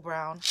 Michael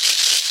Brown,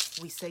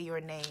 we say your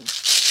name.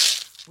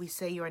 We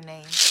say your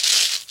name.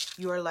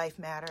 Your life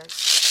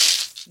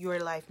matters.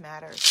 Your life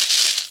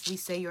matters. We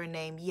say your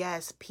name.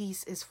 Yes,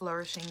 peace is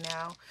flourishing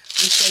now.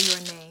 We say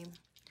your name.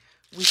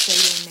 We say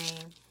your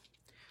name.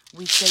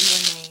 We say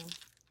your name.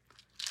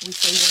 We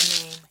say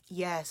your name.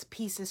 Yes,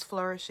 peace is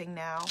flourishing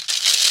now.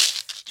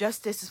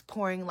 Justice is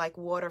pouring like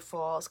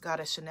waterfalls,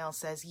 Goddess Chanel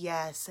says.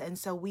 Yes. And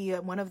so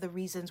one of the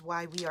reasons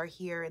why we are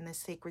here in this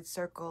sacred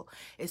circle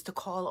is to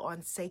call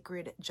on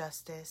sacred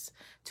justice,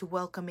 to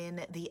welcome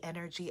in the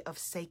energy of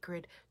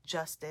sacred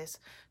justice.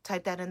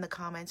 Type that in the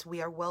comments.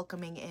 We are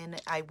welcoming in,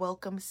 I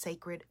welcome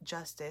sacred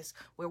justice.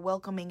 We're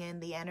welcoming in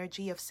the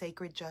energy of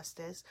sacred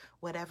justice,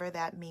 whatever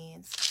that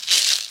means.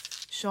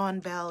 Sean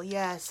Bell,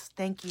 yes,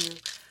 thank you.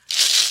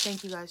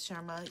 Thank you guys,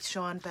 Sharma.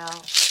 Sean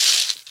Bell.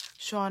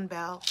 Sean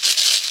Bell.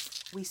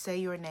 We say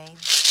your name.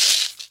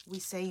 We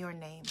say your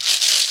name.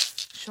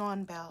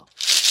 Sean Bell.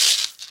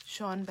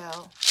 Sean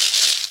Bell.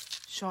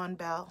 Sean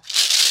Bell,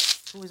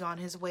 who was on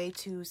his way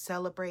to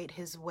celebrate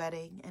his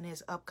wedding and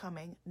his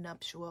upcoming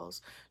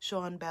nuptials.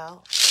 Sean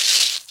Bell,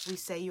 we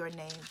say your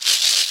name.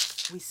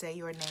 We say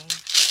your name.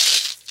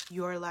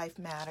 Your life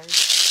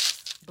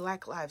matters.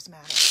 Black lives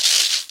matter.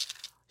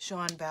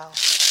 Sean Bell,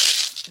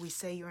 we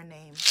say your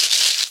name.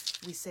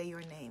 We say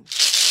your name.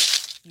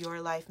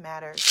 Your life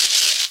matters.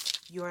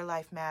 Your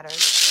life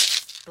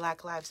matters.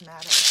 Black lives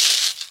matter.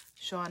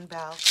 Sean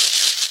Bell,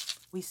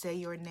 we say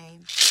your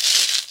name.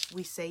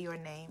 We say your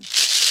name.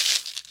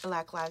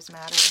 Black lives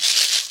matter.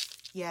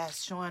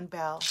 Yes, Sean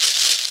Bell,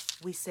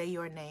 we say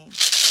your name.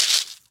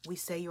 We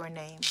say your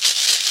name.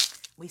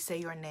 We say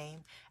your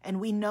name. And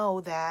we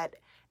know that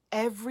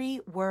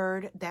every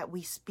word that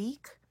we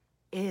speak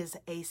is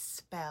a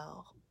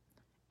spell.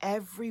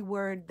 Every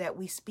word that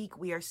we speak,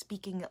 we are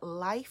speaking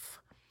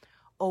life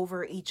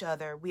over each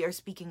other. We are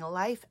speaking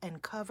life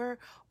and cover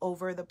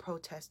over the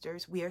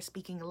protesters. We are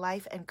speaking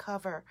life and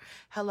cover.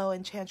 Hello,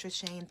 Enchantress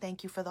Shane.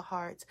 Thank you for the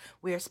hearts.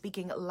 We are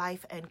speaking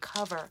life and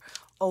cover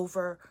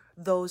over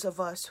those of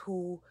us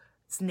whose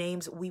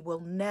names we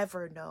will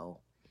never know,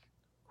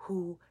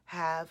 who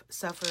have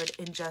suffered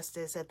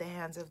injustice at the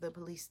hands of the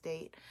police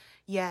state.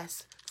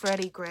 Yes,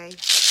 Freddie Gray,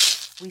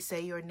 we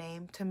say your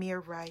name.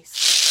 Tamir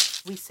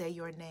Rice, we say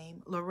your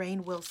name.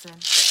 Lorraine Wilson,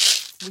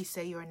 we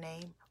say your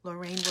name.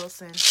 Lorraine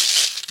Wilson,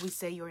 we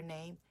say your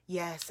name.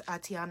 Yes,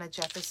 Atiana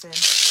Jefferson,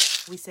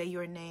 we say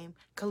your name.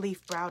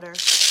 Khalif Browder,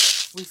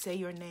 we say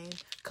your name.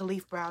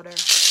 Khalif Browder,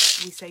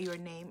 we say your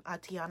name.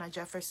 Atiana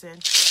Jefferson,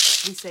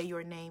 we say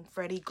your name.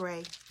 Freddie Gray,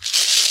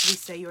 we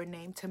say your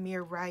name.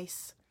 Tamir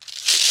Rice,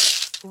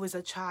 who is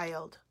a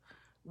child,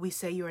 we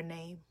say your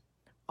name.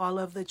 All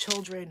of the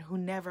children who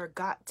never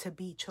got to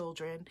be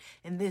children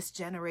in this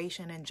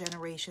generation and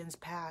generations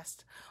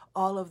past.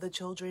 All of the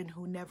children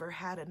who never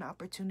had an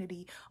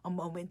opportunity, a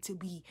moment to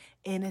be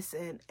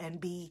innocent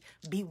and be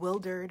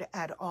bewildered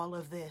at all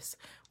of this.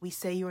 We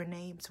say your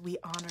names. We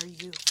honor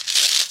you.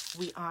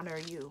 We honor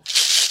you.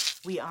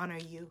 We honor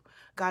you.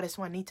 Goddess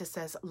Juanita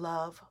says,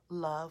 love,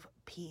 love,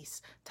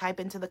 peace. Type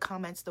into the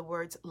comments the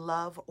words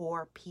love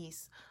or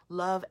peace.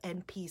 Love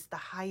and peace, the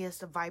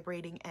highest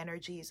vibrating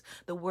energies.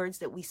 The words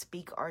that we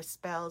speak are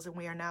spells, and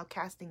we are now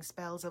casting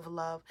spells of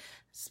love,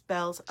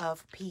 spells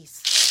of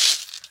peace.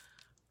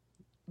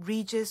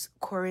 Regis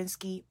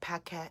Korinsky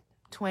Paquette,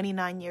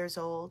 29 years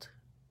old,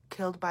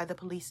 killed by the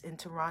police in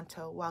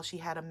Toronto while she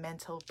had a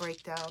mental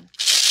breakdown.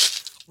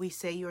 We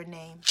say your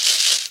name.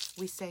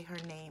 We say her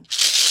name.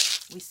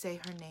 We say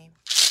her name.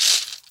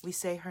 We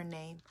say her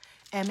name.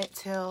 Emmett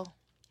Till.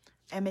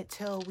 Emmett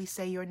Till, we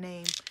say your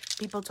name.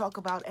 People talk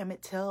about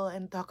Emmett Till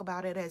and talk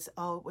about it as,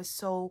 oh, it was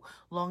so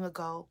long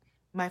ago.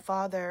 My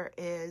father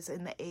is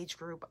in the age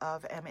group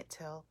of Emmett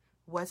Till.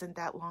 Wasn't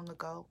that long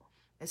ago,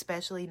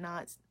 especially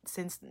not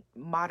since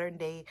modern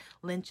day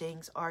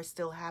lynchings are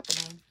still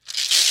happening.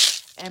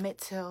 Emmett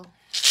Till,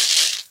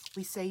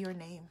 we say your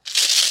name.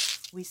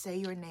 We say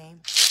your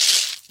name.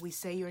 We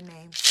say your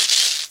name.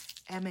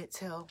 Emmett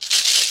Till,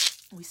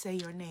 we say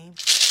your name.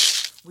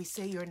 We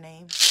say your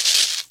name.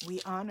 We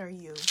honor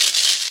you.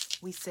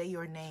 We say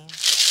your name.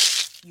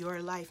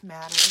 Your life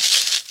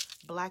matters.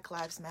 Black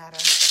lives matter.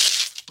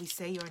 We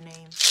say your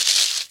name.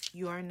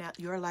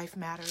 Your life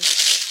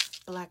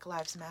matters. Black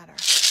lives matter.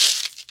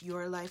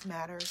 Your life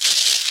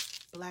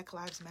matters. Black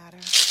lives matter.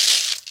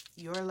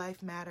 Your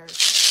life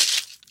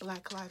matters.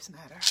 Black lives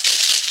matter.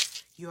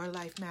 Your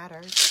life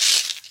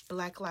matters.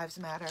 Black lives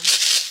matter.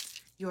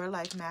 Your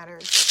life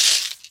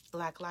matters.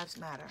 Black lives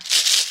matter.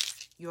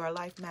 Your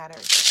life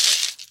matters.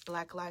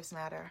 Black Lives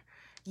Matter.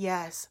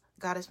 Yes,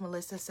 Goddess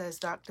Melissa says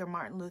Dr.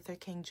 Martin Luther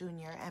King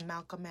Jr. and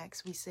Malcolm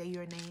X. We say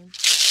your name.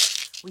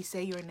 We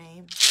say your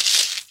name.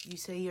 You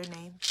say your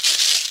name.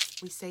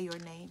 We say your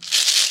name.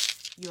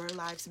 Your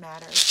lives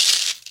matter.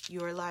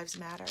 Your lives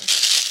matter.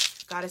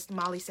 Goddess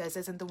Molly says,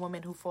 isn't the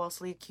woman who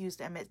falsely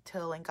accused Emmett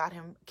Till and got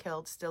him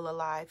killed still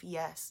alive?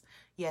 Yes.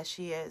 Yes,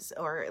 she is.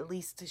 Or at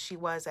least she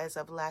was as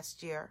of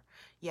last year.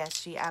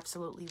 Yes, she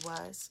absolutely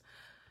was.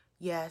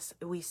 Yes,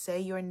 we say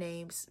your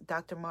names,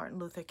 Dr. Martin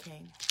Luther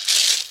King.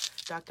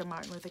 Dr.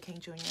 Martin Luther King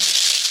Jr.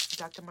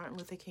 Dr. Martin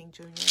Luther King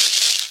Jr.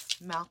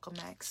 Malcolm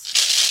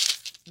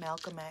X.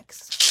 Malcolm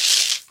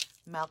X.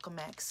 Malcolm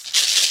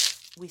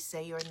X. We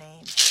say your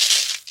name.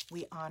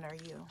 We honor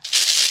you.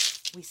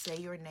 We say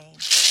your name.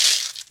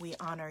 We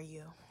honor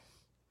you.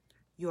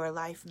 Your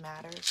life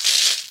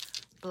matters.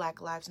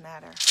 Black lives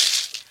matter.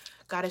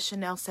 Goddess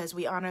Chanel says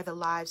we honor the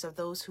lives of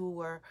those who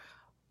are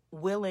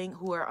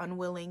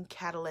unwilling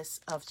catalysts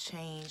of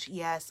change.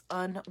 Yes,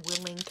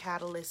 unwilling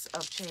catalysts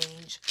of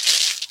change.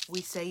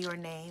 We say your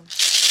name.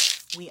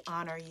 We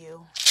honor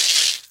you.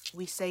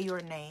 We say your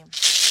name.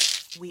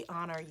 We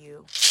honor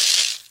you.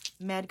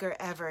 Medgar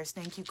Evers,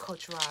 thank you,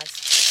 Coach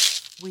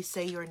Roz. We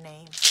say your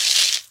name.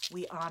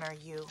 We honor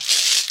you.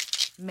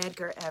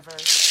 Medgar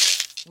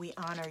Evers, we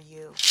honor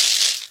you.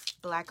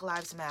 Black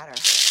Lives Matter.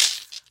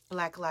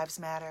 Black Lives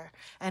Matter.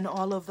 And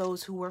all of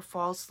those who were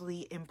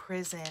falsely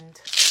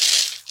imprisoned,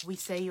 we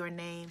say your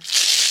name.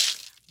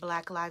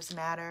 Black Lives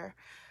Matter.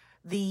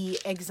 The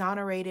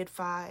exonerated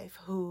five,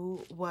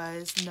 who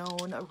was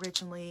known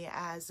originally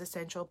as the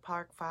Central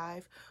Park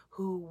Five,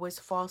 who was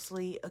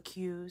falsely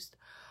accused.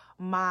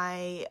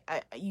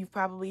 You've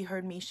probably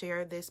heard me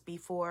share this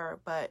before,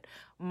 but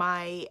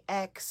my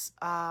ex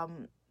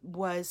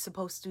was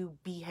supposed to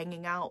be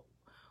hanging out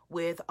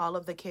with all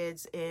of the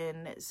kids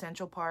in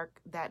Central Park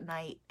that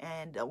night,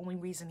 and the only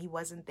reason he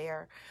wasn't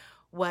there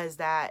was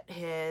that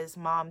his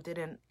mom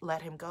didn't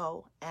let him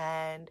go,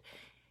 and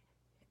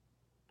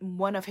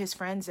one of his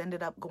friends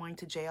ended up going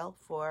to jail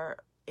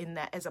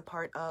as a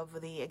part of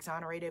the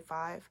exonerated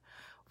five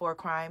for a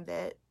crime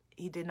that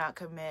he did not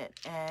commit,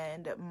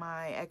 and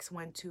my ex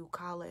went to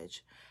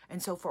college.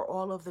 And so for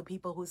all of the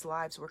people whose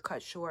lives were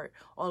cut short,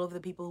 all of the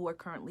people who are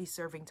currently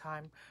serving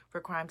time for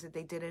crimes that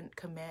they didn't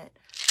commit,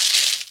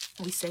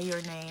 we say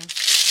your name.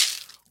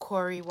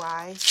 Corey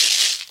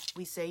Wise,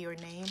 we say your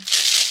name.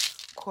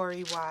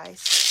 Corey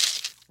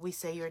Wise, we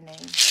say your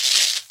name.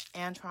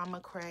 Antron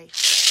McCray,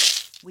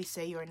 we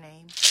say your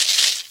name.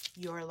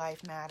 Your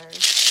life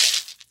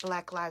matters.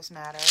 Black Lives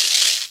Matter.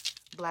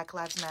 Black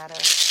Lives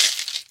Matter.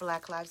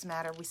 Black Lives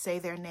Matter. We say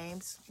their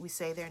names. We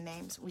say their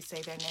names. We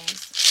say their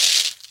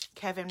names.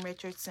 Kevin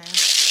Richardson,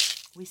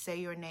 we say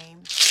your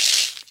name.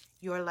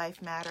 Your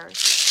life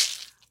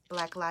matters.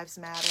 Black Lives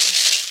Matter.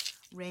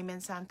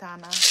 Raymond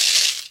Santana,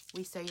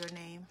 we say your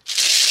name.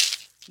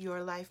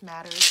 Your life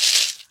matters.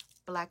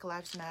 Black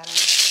Lives Matter.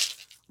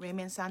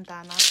 Raymond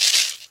Santana,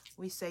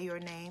 we say your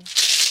name.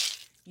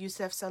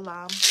 Yusef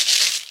Salam,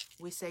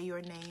 we say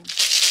your name.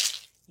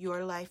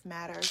 Your life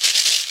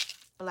matters.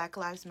 Black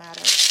Lives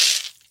Matter.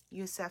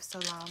 Yusef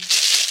Salam,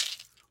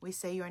 we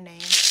say your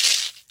name.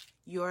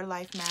 Your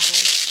life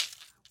matters.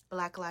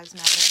 Black Lives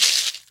Matter.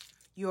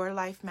 Your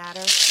life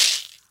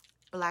matters.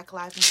 Black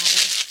Lives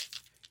Matter.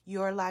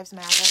 Your lives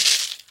matter.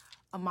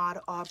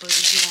 Ahmaud Arbery,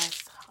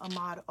 yes.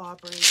 Ahmaud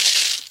Arbery.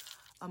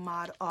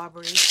 Ahmaud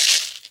Arbery.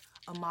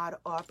 Ahmaud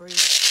Arbery.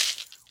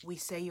 We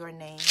say your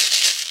name.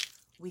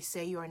 We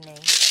say your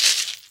name.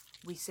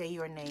 We say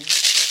your name.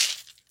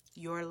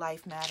 Your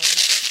life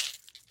matters.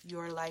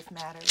 Your life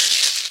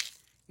matters.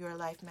 Your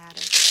life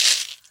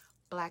matters.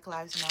 Black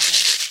Lives Matter.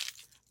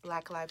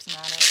 Black Lives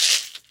Matter.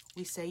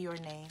 We say your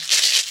name.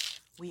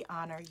 We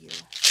honor you.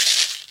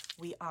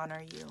 We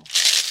honor you.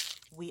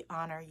 We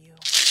honor you.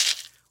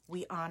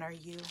 We honor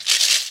you.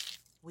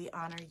 We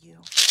honor you.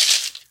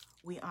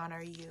 We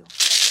honor you.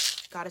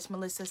 Goddess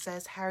Melissa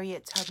says,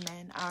 Harriet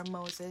Tubman, our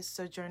Moses,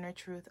 Sojourner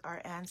Truth,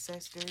 our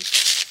ancestors.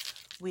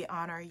 We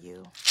honor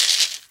you.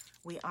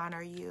 We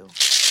honor you.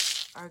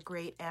 Our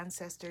great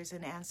ancestors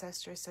and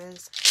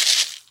ancestresses.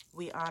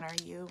 We honor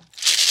you.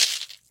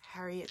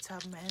 Harriet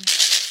Tubman,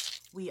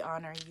 we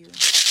honor you.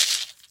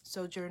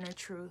 Sojourner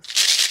Truth,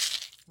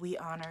 we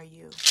honor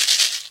you.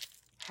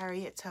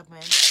 Harriet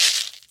Tubman,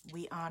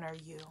 we honor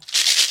you.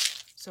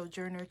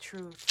 Sojourner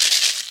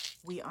Truth,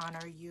 we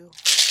honor you.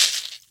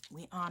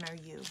 We honor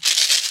you.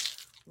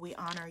 We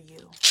honor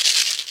you.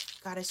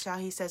 Goddess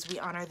Shahi says we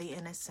honor the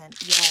innocent.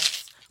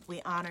 Yes,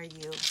 we honor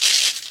you.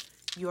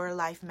 Your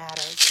life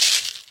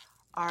matters.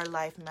 Our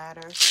life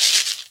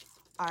matters.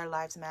 Our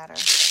lives matter.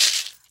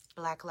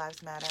 Black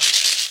Lives Matter.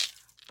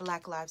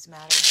 Black Lives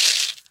Matter.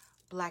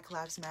 Black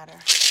Lives Matter.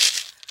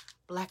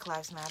 Black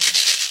Lives Matter.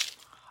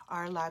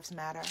 Our lives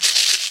matter.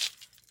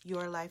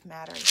 Your life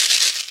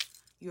matters.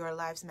 Your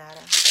lives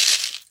matter.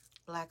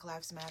 Black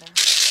Lives Matter.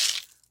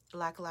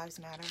 Black Lives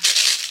Matter.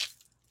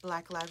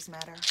 Black Lives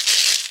Matter.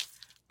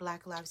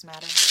 Black Lives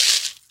Matter.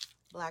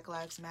 Black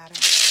Lives Matter.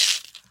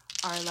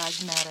 Our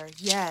lives matter.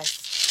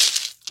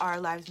 Yes. Our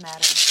lives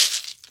matter.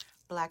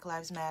 Black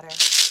Lives Matter.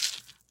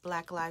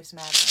 Black Lives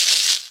Matter.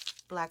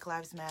 Black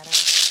Lives Matter.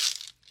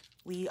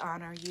 We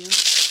honor you.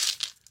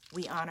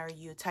 We honor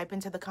you. Type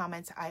into the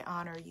comments, I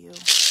honor you.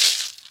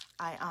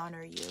 I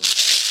honor you.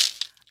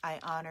 I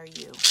honor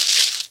you.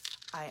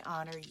 I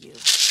honor you.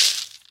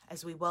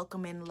 As we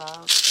welcome in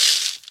love,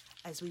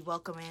 as we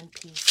welcome in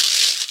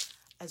peace,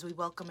 as we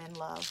welcome in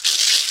love,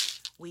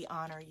 we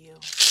honor you.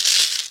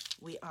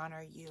 We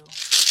honor you.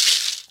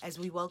 As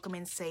we welcome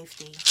in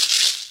safety,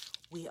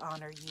 we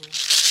honor you.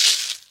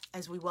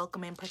 As we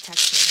welcome in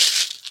protection,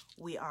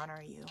 we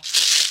honor you.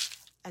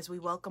 As we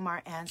welcome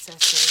our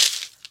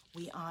ancestors,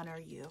 we honor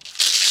you.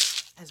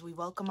 As we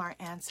welcome our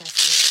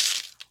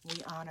ancestors,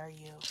 we honor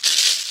you.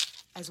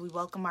 As we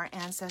welcome our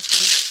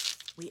ancestors,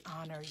 we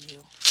honor you.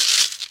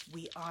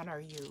 We honor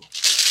you.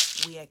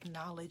 We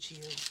acknowledge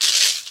you.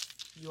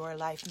 Your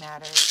life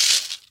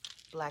matters.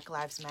 Black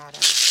Lives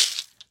Matter.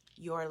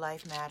 Your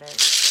life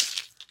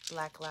matters.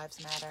 Black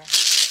Lives Matter.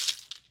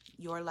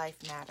 Your life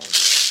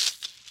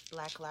matters.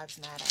 Black Lives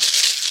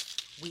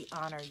Matter. We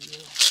honor you.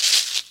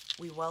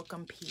 We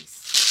welcome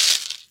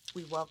peace.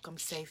 We welcome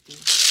safety.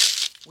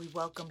 We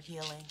welcome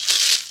healing.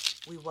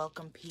 We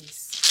welcome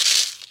peace.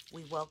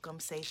 We welcome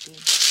safety.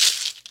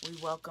 We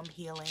welcome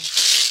healing.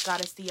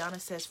 Goddess Deanna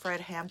says,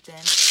 Fred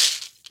Hampton,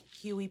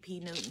 Huey P.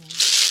 Newton,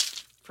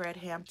 Fred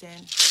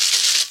Hampton,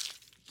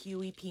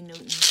 Huey P.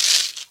 Newton,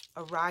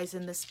 arise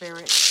in the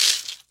spirit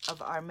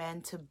of our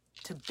men to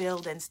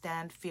build and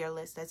stand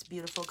fearless. That's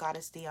beautiful,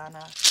 Goddess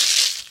Deanna.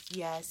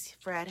 Yes,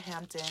 Fred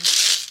Hampton,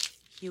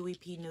 Huey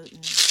P.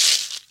 Newton,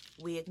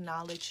 we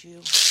acknowledge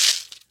you.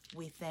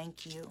 We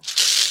thank you.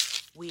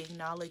 We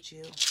acknowledge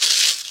you.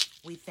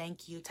 We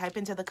thank you. Type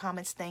into the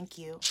comments, thank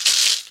you.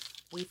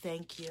 We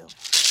thank you.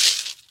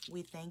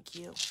 We thank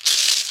you.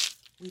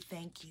 We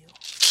thank you.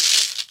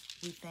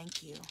 We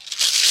thank you.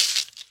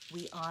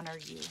 We honor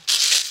you.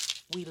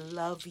 We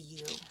love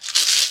you.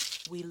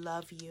 We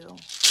love you.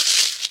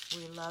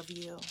 We love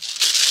you.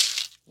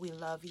 We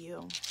love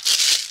you.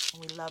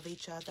 We love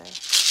each other.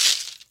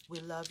 We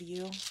love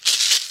you.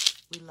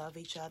 We love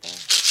each other.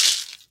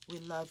 We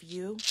love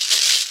you.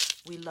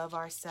 We love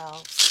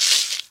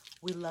ourselves.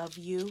 We love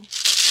you.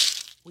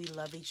 We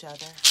love each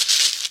other.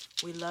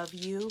 We love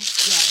you.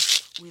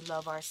 Yes, we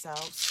love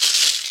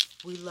ourselves.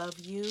 We love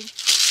you.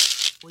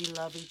 We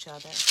love each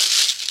other.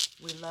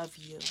 We love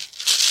you.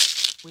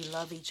 We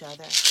love each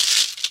other.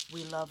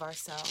 We love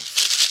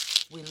ourselves.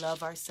 We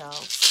love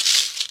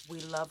ourselves. We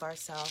love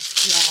ourselves.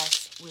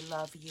 Yes, we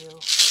love you.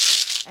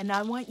 And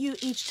I want you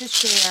each to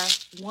share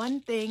one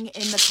thing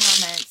in the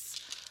comments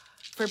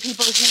for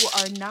people who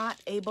are not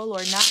able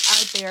or not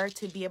out there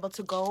to be able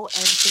to go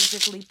and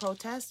physically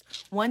protest.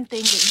 One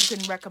thing that you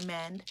can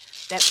recommend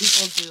that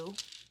people do.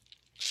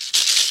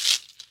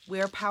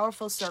 We're a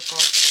powerful circle.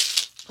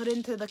 Put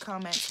into the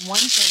comments one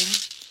thing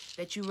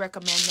that you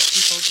recommend that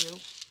people do.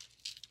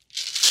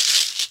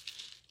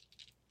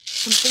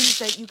 Some things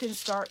that you can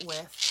start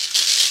with.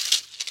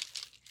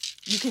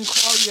 You can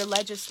call your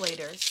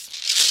legislators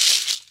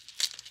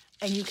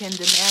and you can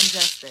demand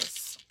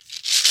justice.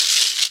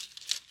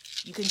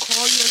 You can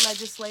call your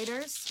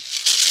legislators.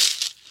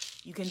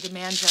 You can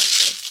demand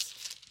justice.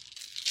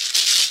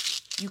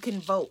 You can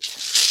vote.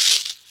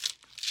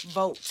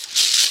 Vote.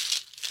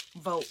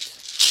 Vote.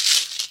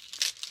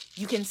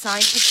 You can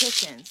sign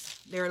petitions.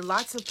 There are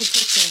lots of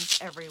petitions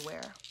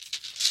everywhere.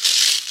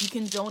 You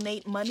can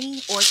donate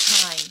money or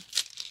time.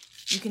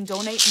 You can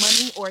donate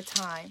money or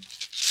time.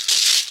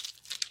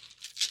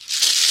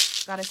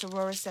 Goddess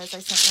Aurora says, I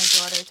sent my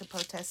daughter to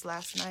protest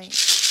last night.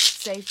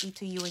 Safety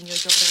to you and your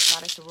daughter,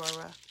 Goddess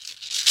Aurora.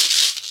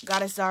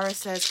 Goddess Zara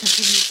says,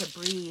 continue to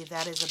breathe.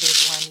 That is a big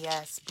one.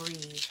 Yes,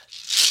 breathe.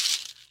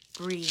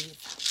 Breathe.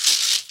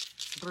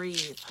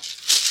 Breathe.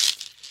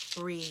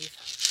 Breathe.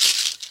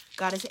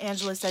 Goddess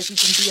Angela says you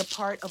can be a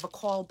part of a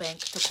call bank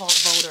to call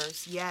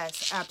voters.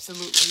 Yes,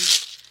 absolutely.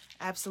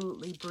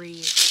 Absolutely.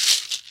 Breathe.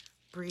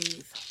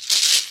 Breathe.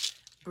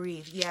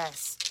 Breathe.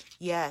 Yes.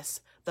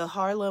 Yes. The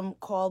Harlem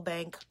Call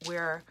Bank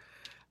where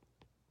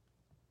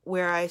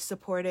I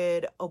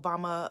supported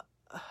Barack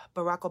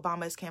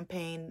Obama's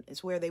campaign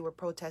is where they were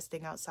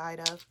protesting outside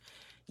of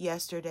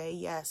yesterday.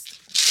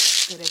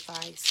 Yes. Good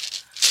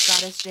advice.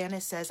 Goddess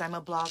Janice says I'm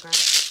a blogger.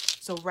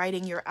 So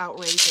writing your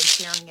outrage and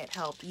sharing it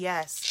help.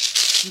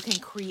 Yes. You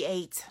can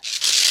create,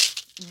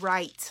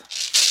 write,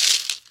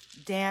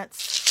 dance,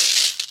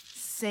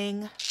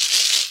 sing,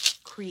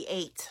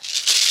 create.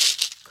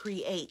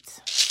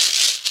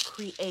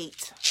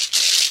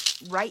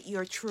 Write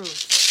your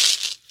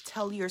truth.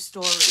 Tell your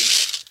story.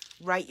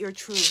 Write your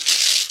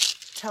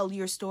truth. Tell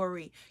your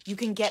story. You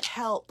can get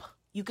help.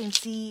 You can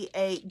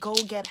go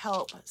get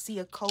help. See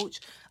a coach,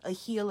 a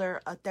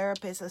healer, a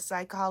therapist, a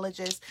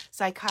psychologist,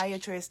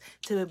 psychiatrist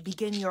to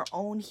begin your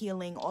own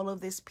healing. All of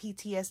this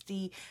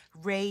PTSD,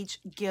 rage,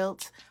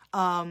 guilt,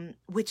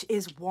 which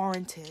is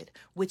warranted,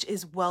 which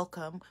is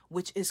welcome,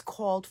 which is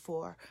called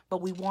for. But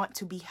we want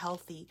to be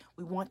healthy.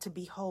 We want to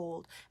be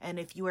whole. And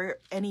if you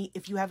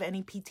have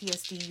any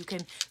PTSD, you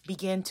can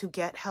begin to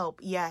get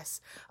help.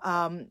 Yes,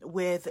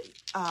 with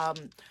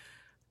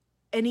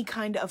any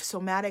kind of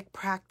somatic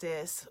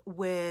practice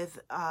with,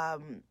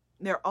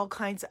 there are all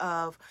kinds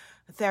of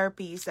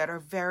therapies that are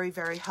very,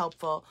 very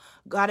helpful.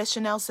 Goddess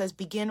Chanel says,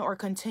 begin or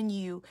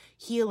continue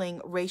healing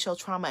racial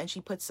trauma. And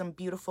she puts some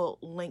beautiful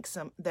links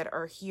that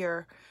are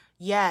here.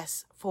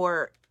 Yes,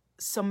 for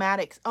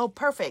somatics. Oh,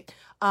 perfect.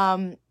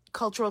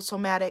 Cultural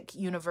Somatic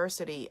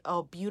University.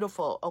 Oh,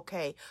 beautiful.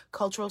 Okay.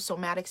 Cultural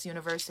Somatics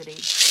University.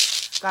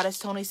 Goddess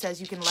Tony says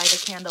you can light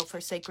a candle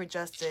for sacred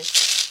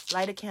justice.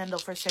 Light a candle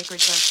for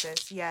sacred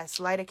justice. Yes,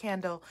 light a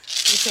candle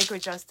for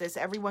sacred justice.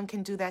 Everyone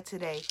can do that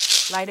today.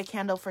 Light a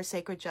candle for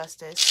sacred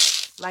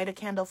justice. Light a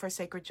candle for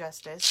sacred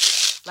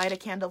justice. Light a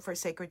candle for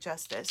sacred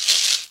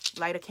justice.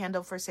 Light a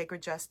candle for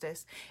sacred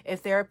justice.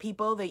 If there are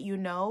people that you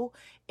know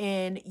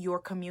in your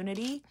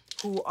community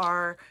who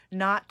are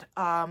not,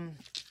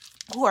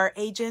 who are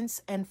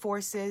agents and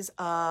forces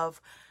of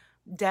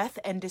death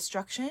and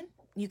destruction,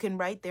 you can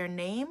write their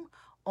name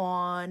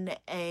on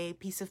a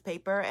piece of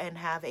paper and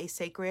have a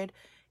sacred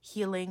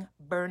healing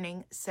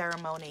burning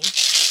ceremony.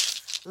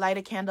 Light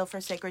a candle for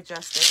sacred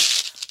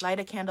justice. Light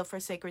a candle for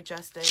sacred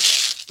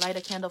justice. Light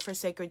a candle for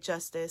sacred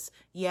justice.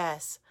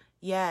 Yes,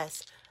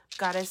 yes.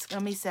 Goddess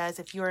Gummy says,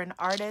 if you're an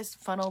artist,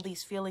 funnel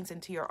these feelings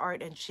into your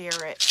art and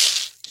share it.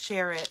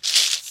 Share it.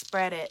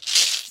 Spread it.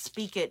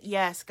 Speak it.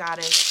 Yes,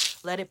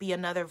 Goddess. Let it be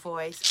another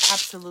voice.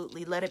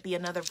 Absolutely. Let it be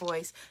another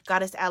voice.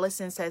 Goddess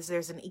Allison says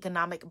there's an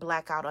economic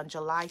blackout on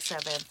July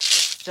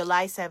 7th.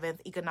 July 7th,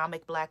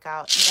 economic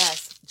blackout.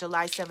 Yes,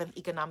 July 7th,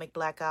 economic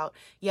blackout.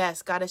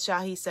 Yes, Goddess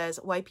Shahi says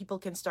white people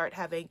can start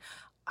having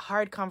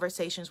hard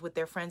conversations with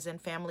their friends and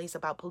families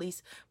about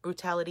police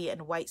brutality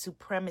and white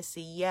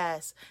supremacy.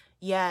 Yes,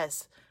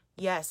 yes,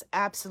 yes,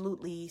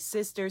 absolutely.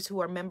 Sisters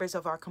who are members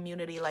of our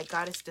community, like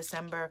Goddess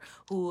December,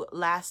 who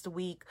last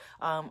week,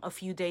 a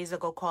few days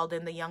ago, called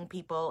in the young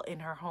people in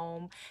her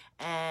home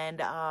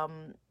and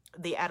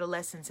the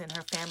adolescents in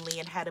her family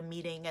and had a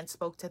meeting and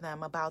spoke to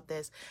them about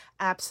this.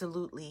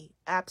 Absolutely,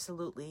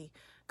 absolutely.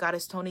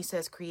 Goddess Tony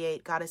says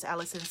create. Goddess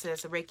Allison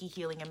says Reiki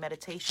healing and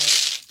meditation.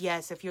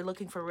 Yes, if you're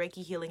looking for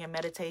Reiki healing and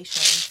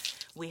meditation,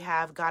 we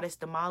have Goddess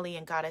Damali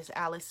and Goddess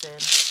Allison.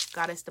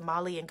 Goddess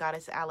Damali and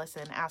Goddess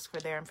Allison. Ask for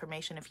their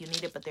information if you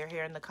need it, but they're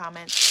here in the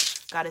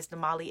comments. Goddess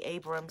Damali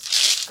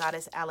Abrams.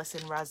 Goddess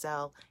Allison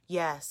Razel.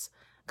 Yes.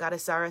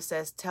 Goddess Zara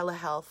says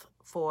telehealth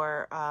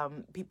for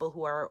people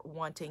who are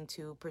wanting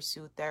to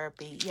pursue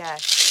therapy.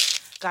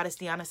 Yes. Goddess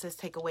Deanna says,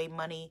 take away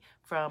money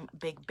from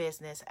big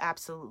business.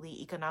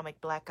 Absolutely. Economic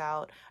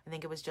blackout. I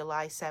think it was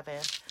July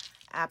 7th.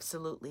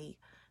 Absolutely.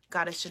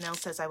 Goddess Chanel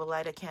says, I will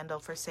light a candle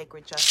for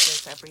sacred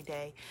justice every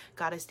day.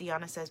 Goddess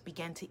Deanna says,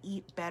 begin to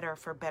eat better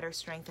for better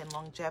strength and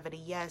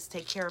longevity. Yes,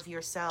 take care of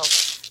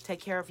yourself.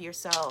 Take care of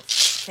yourself.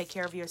 Take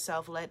care of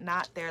yourself. Let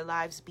not their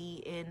lives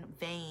be in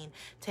vain.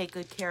 Take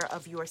good care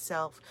of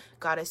yourself.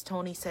 Goddess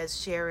Tony says,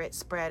 share it,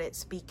 spread it,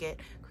 speak it,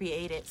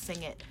 create it,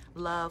 sing it.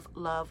 Love,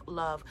 love,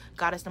 love.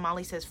 Goddess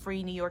Damali says,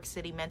 free New York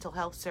City mental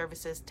health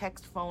services,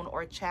 text, phone,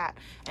 or chat.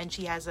 And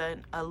she has a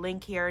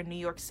link here, New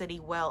York City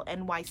Well,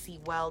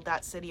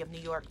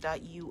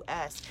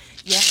 nycwell.cityofnewyork.us.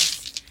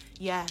 Yes,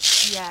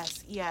 yes,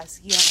 yes, yes,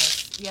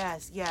 yes,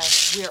 yes,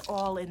 yes. We're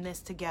all in this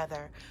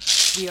together.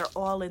 We are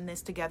all in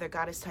this together.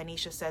 Goddess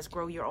Tanisha says,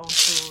 grow your own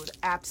food.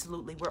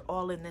 Absolutely. We're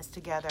all in this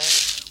together.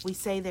 We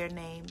say their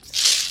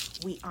names.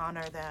 We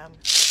honor them.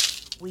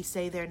 We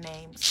say their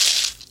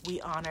names. We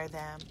honor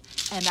them.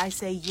 And I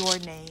say your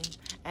name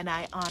and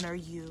I honor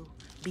you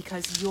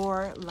because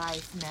your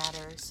life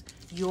matters.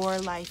 Your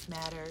life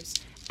matters.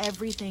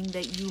 Everything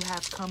that you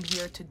have come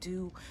here to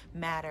do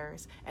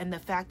matters. And the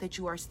fact that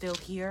you are still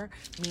here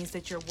means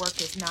that your work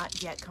is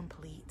not yet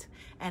complete.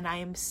 And I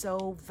am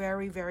so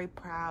very, very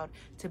proud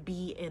to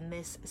be in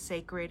this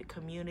sacred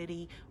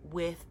community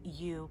with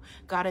you.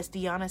 Goddess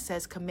Deanna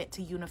says, commit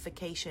to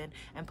unification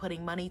and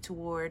putting money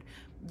toward,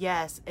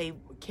 yes, a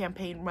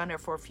campaign runner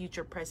for a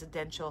future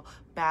presidential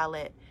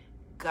ballot.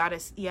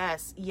 Goddess,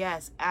 yes,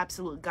 yes,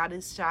 absolutely.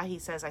 Goddess Shahi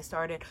says, I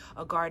started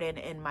a garden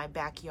in my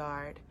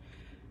backyard.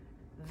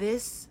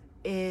 This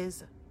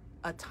is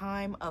a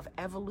time of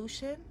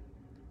evolution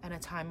and a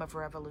time of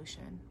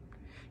revolution.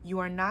 You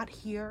are not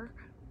here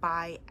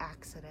by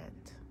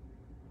accident,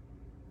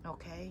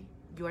 okay?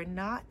 You are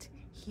not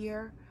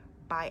here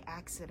by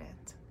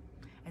accident.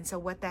 And so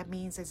what that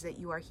means is that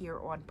you are here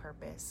on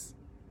purpose.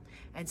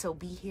 And so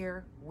be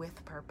here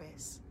with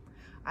purpose.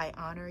 I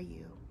honor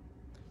you.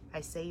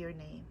 I say your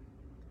name.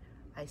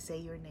 I say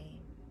your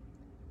name.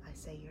 I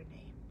say your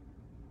name.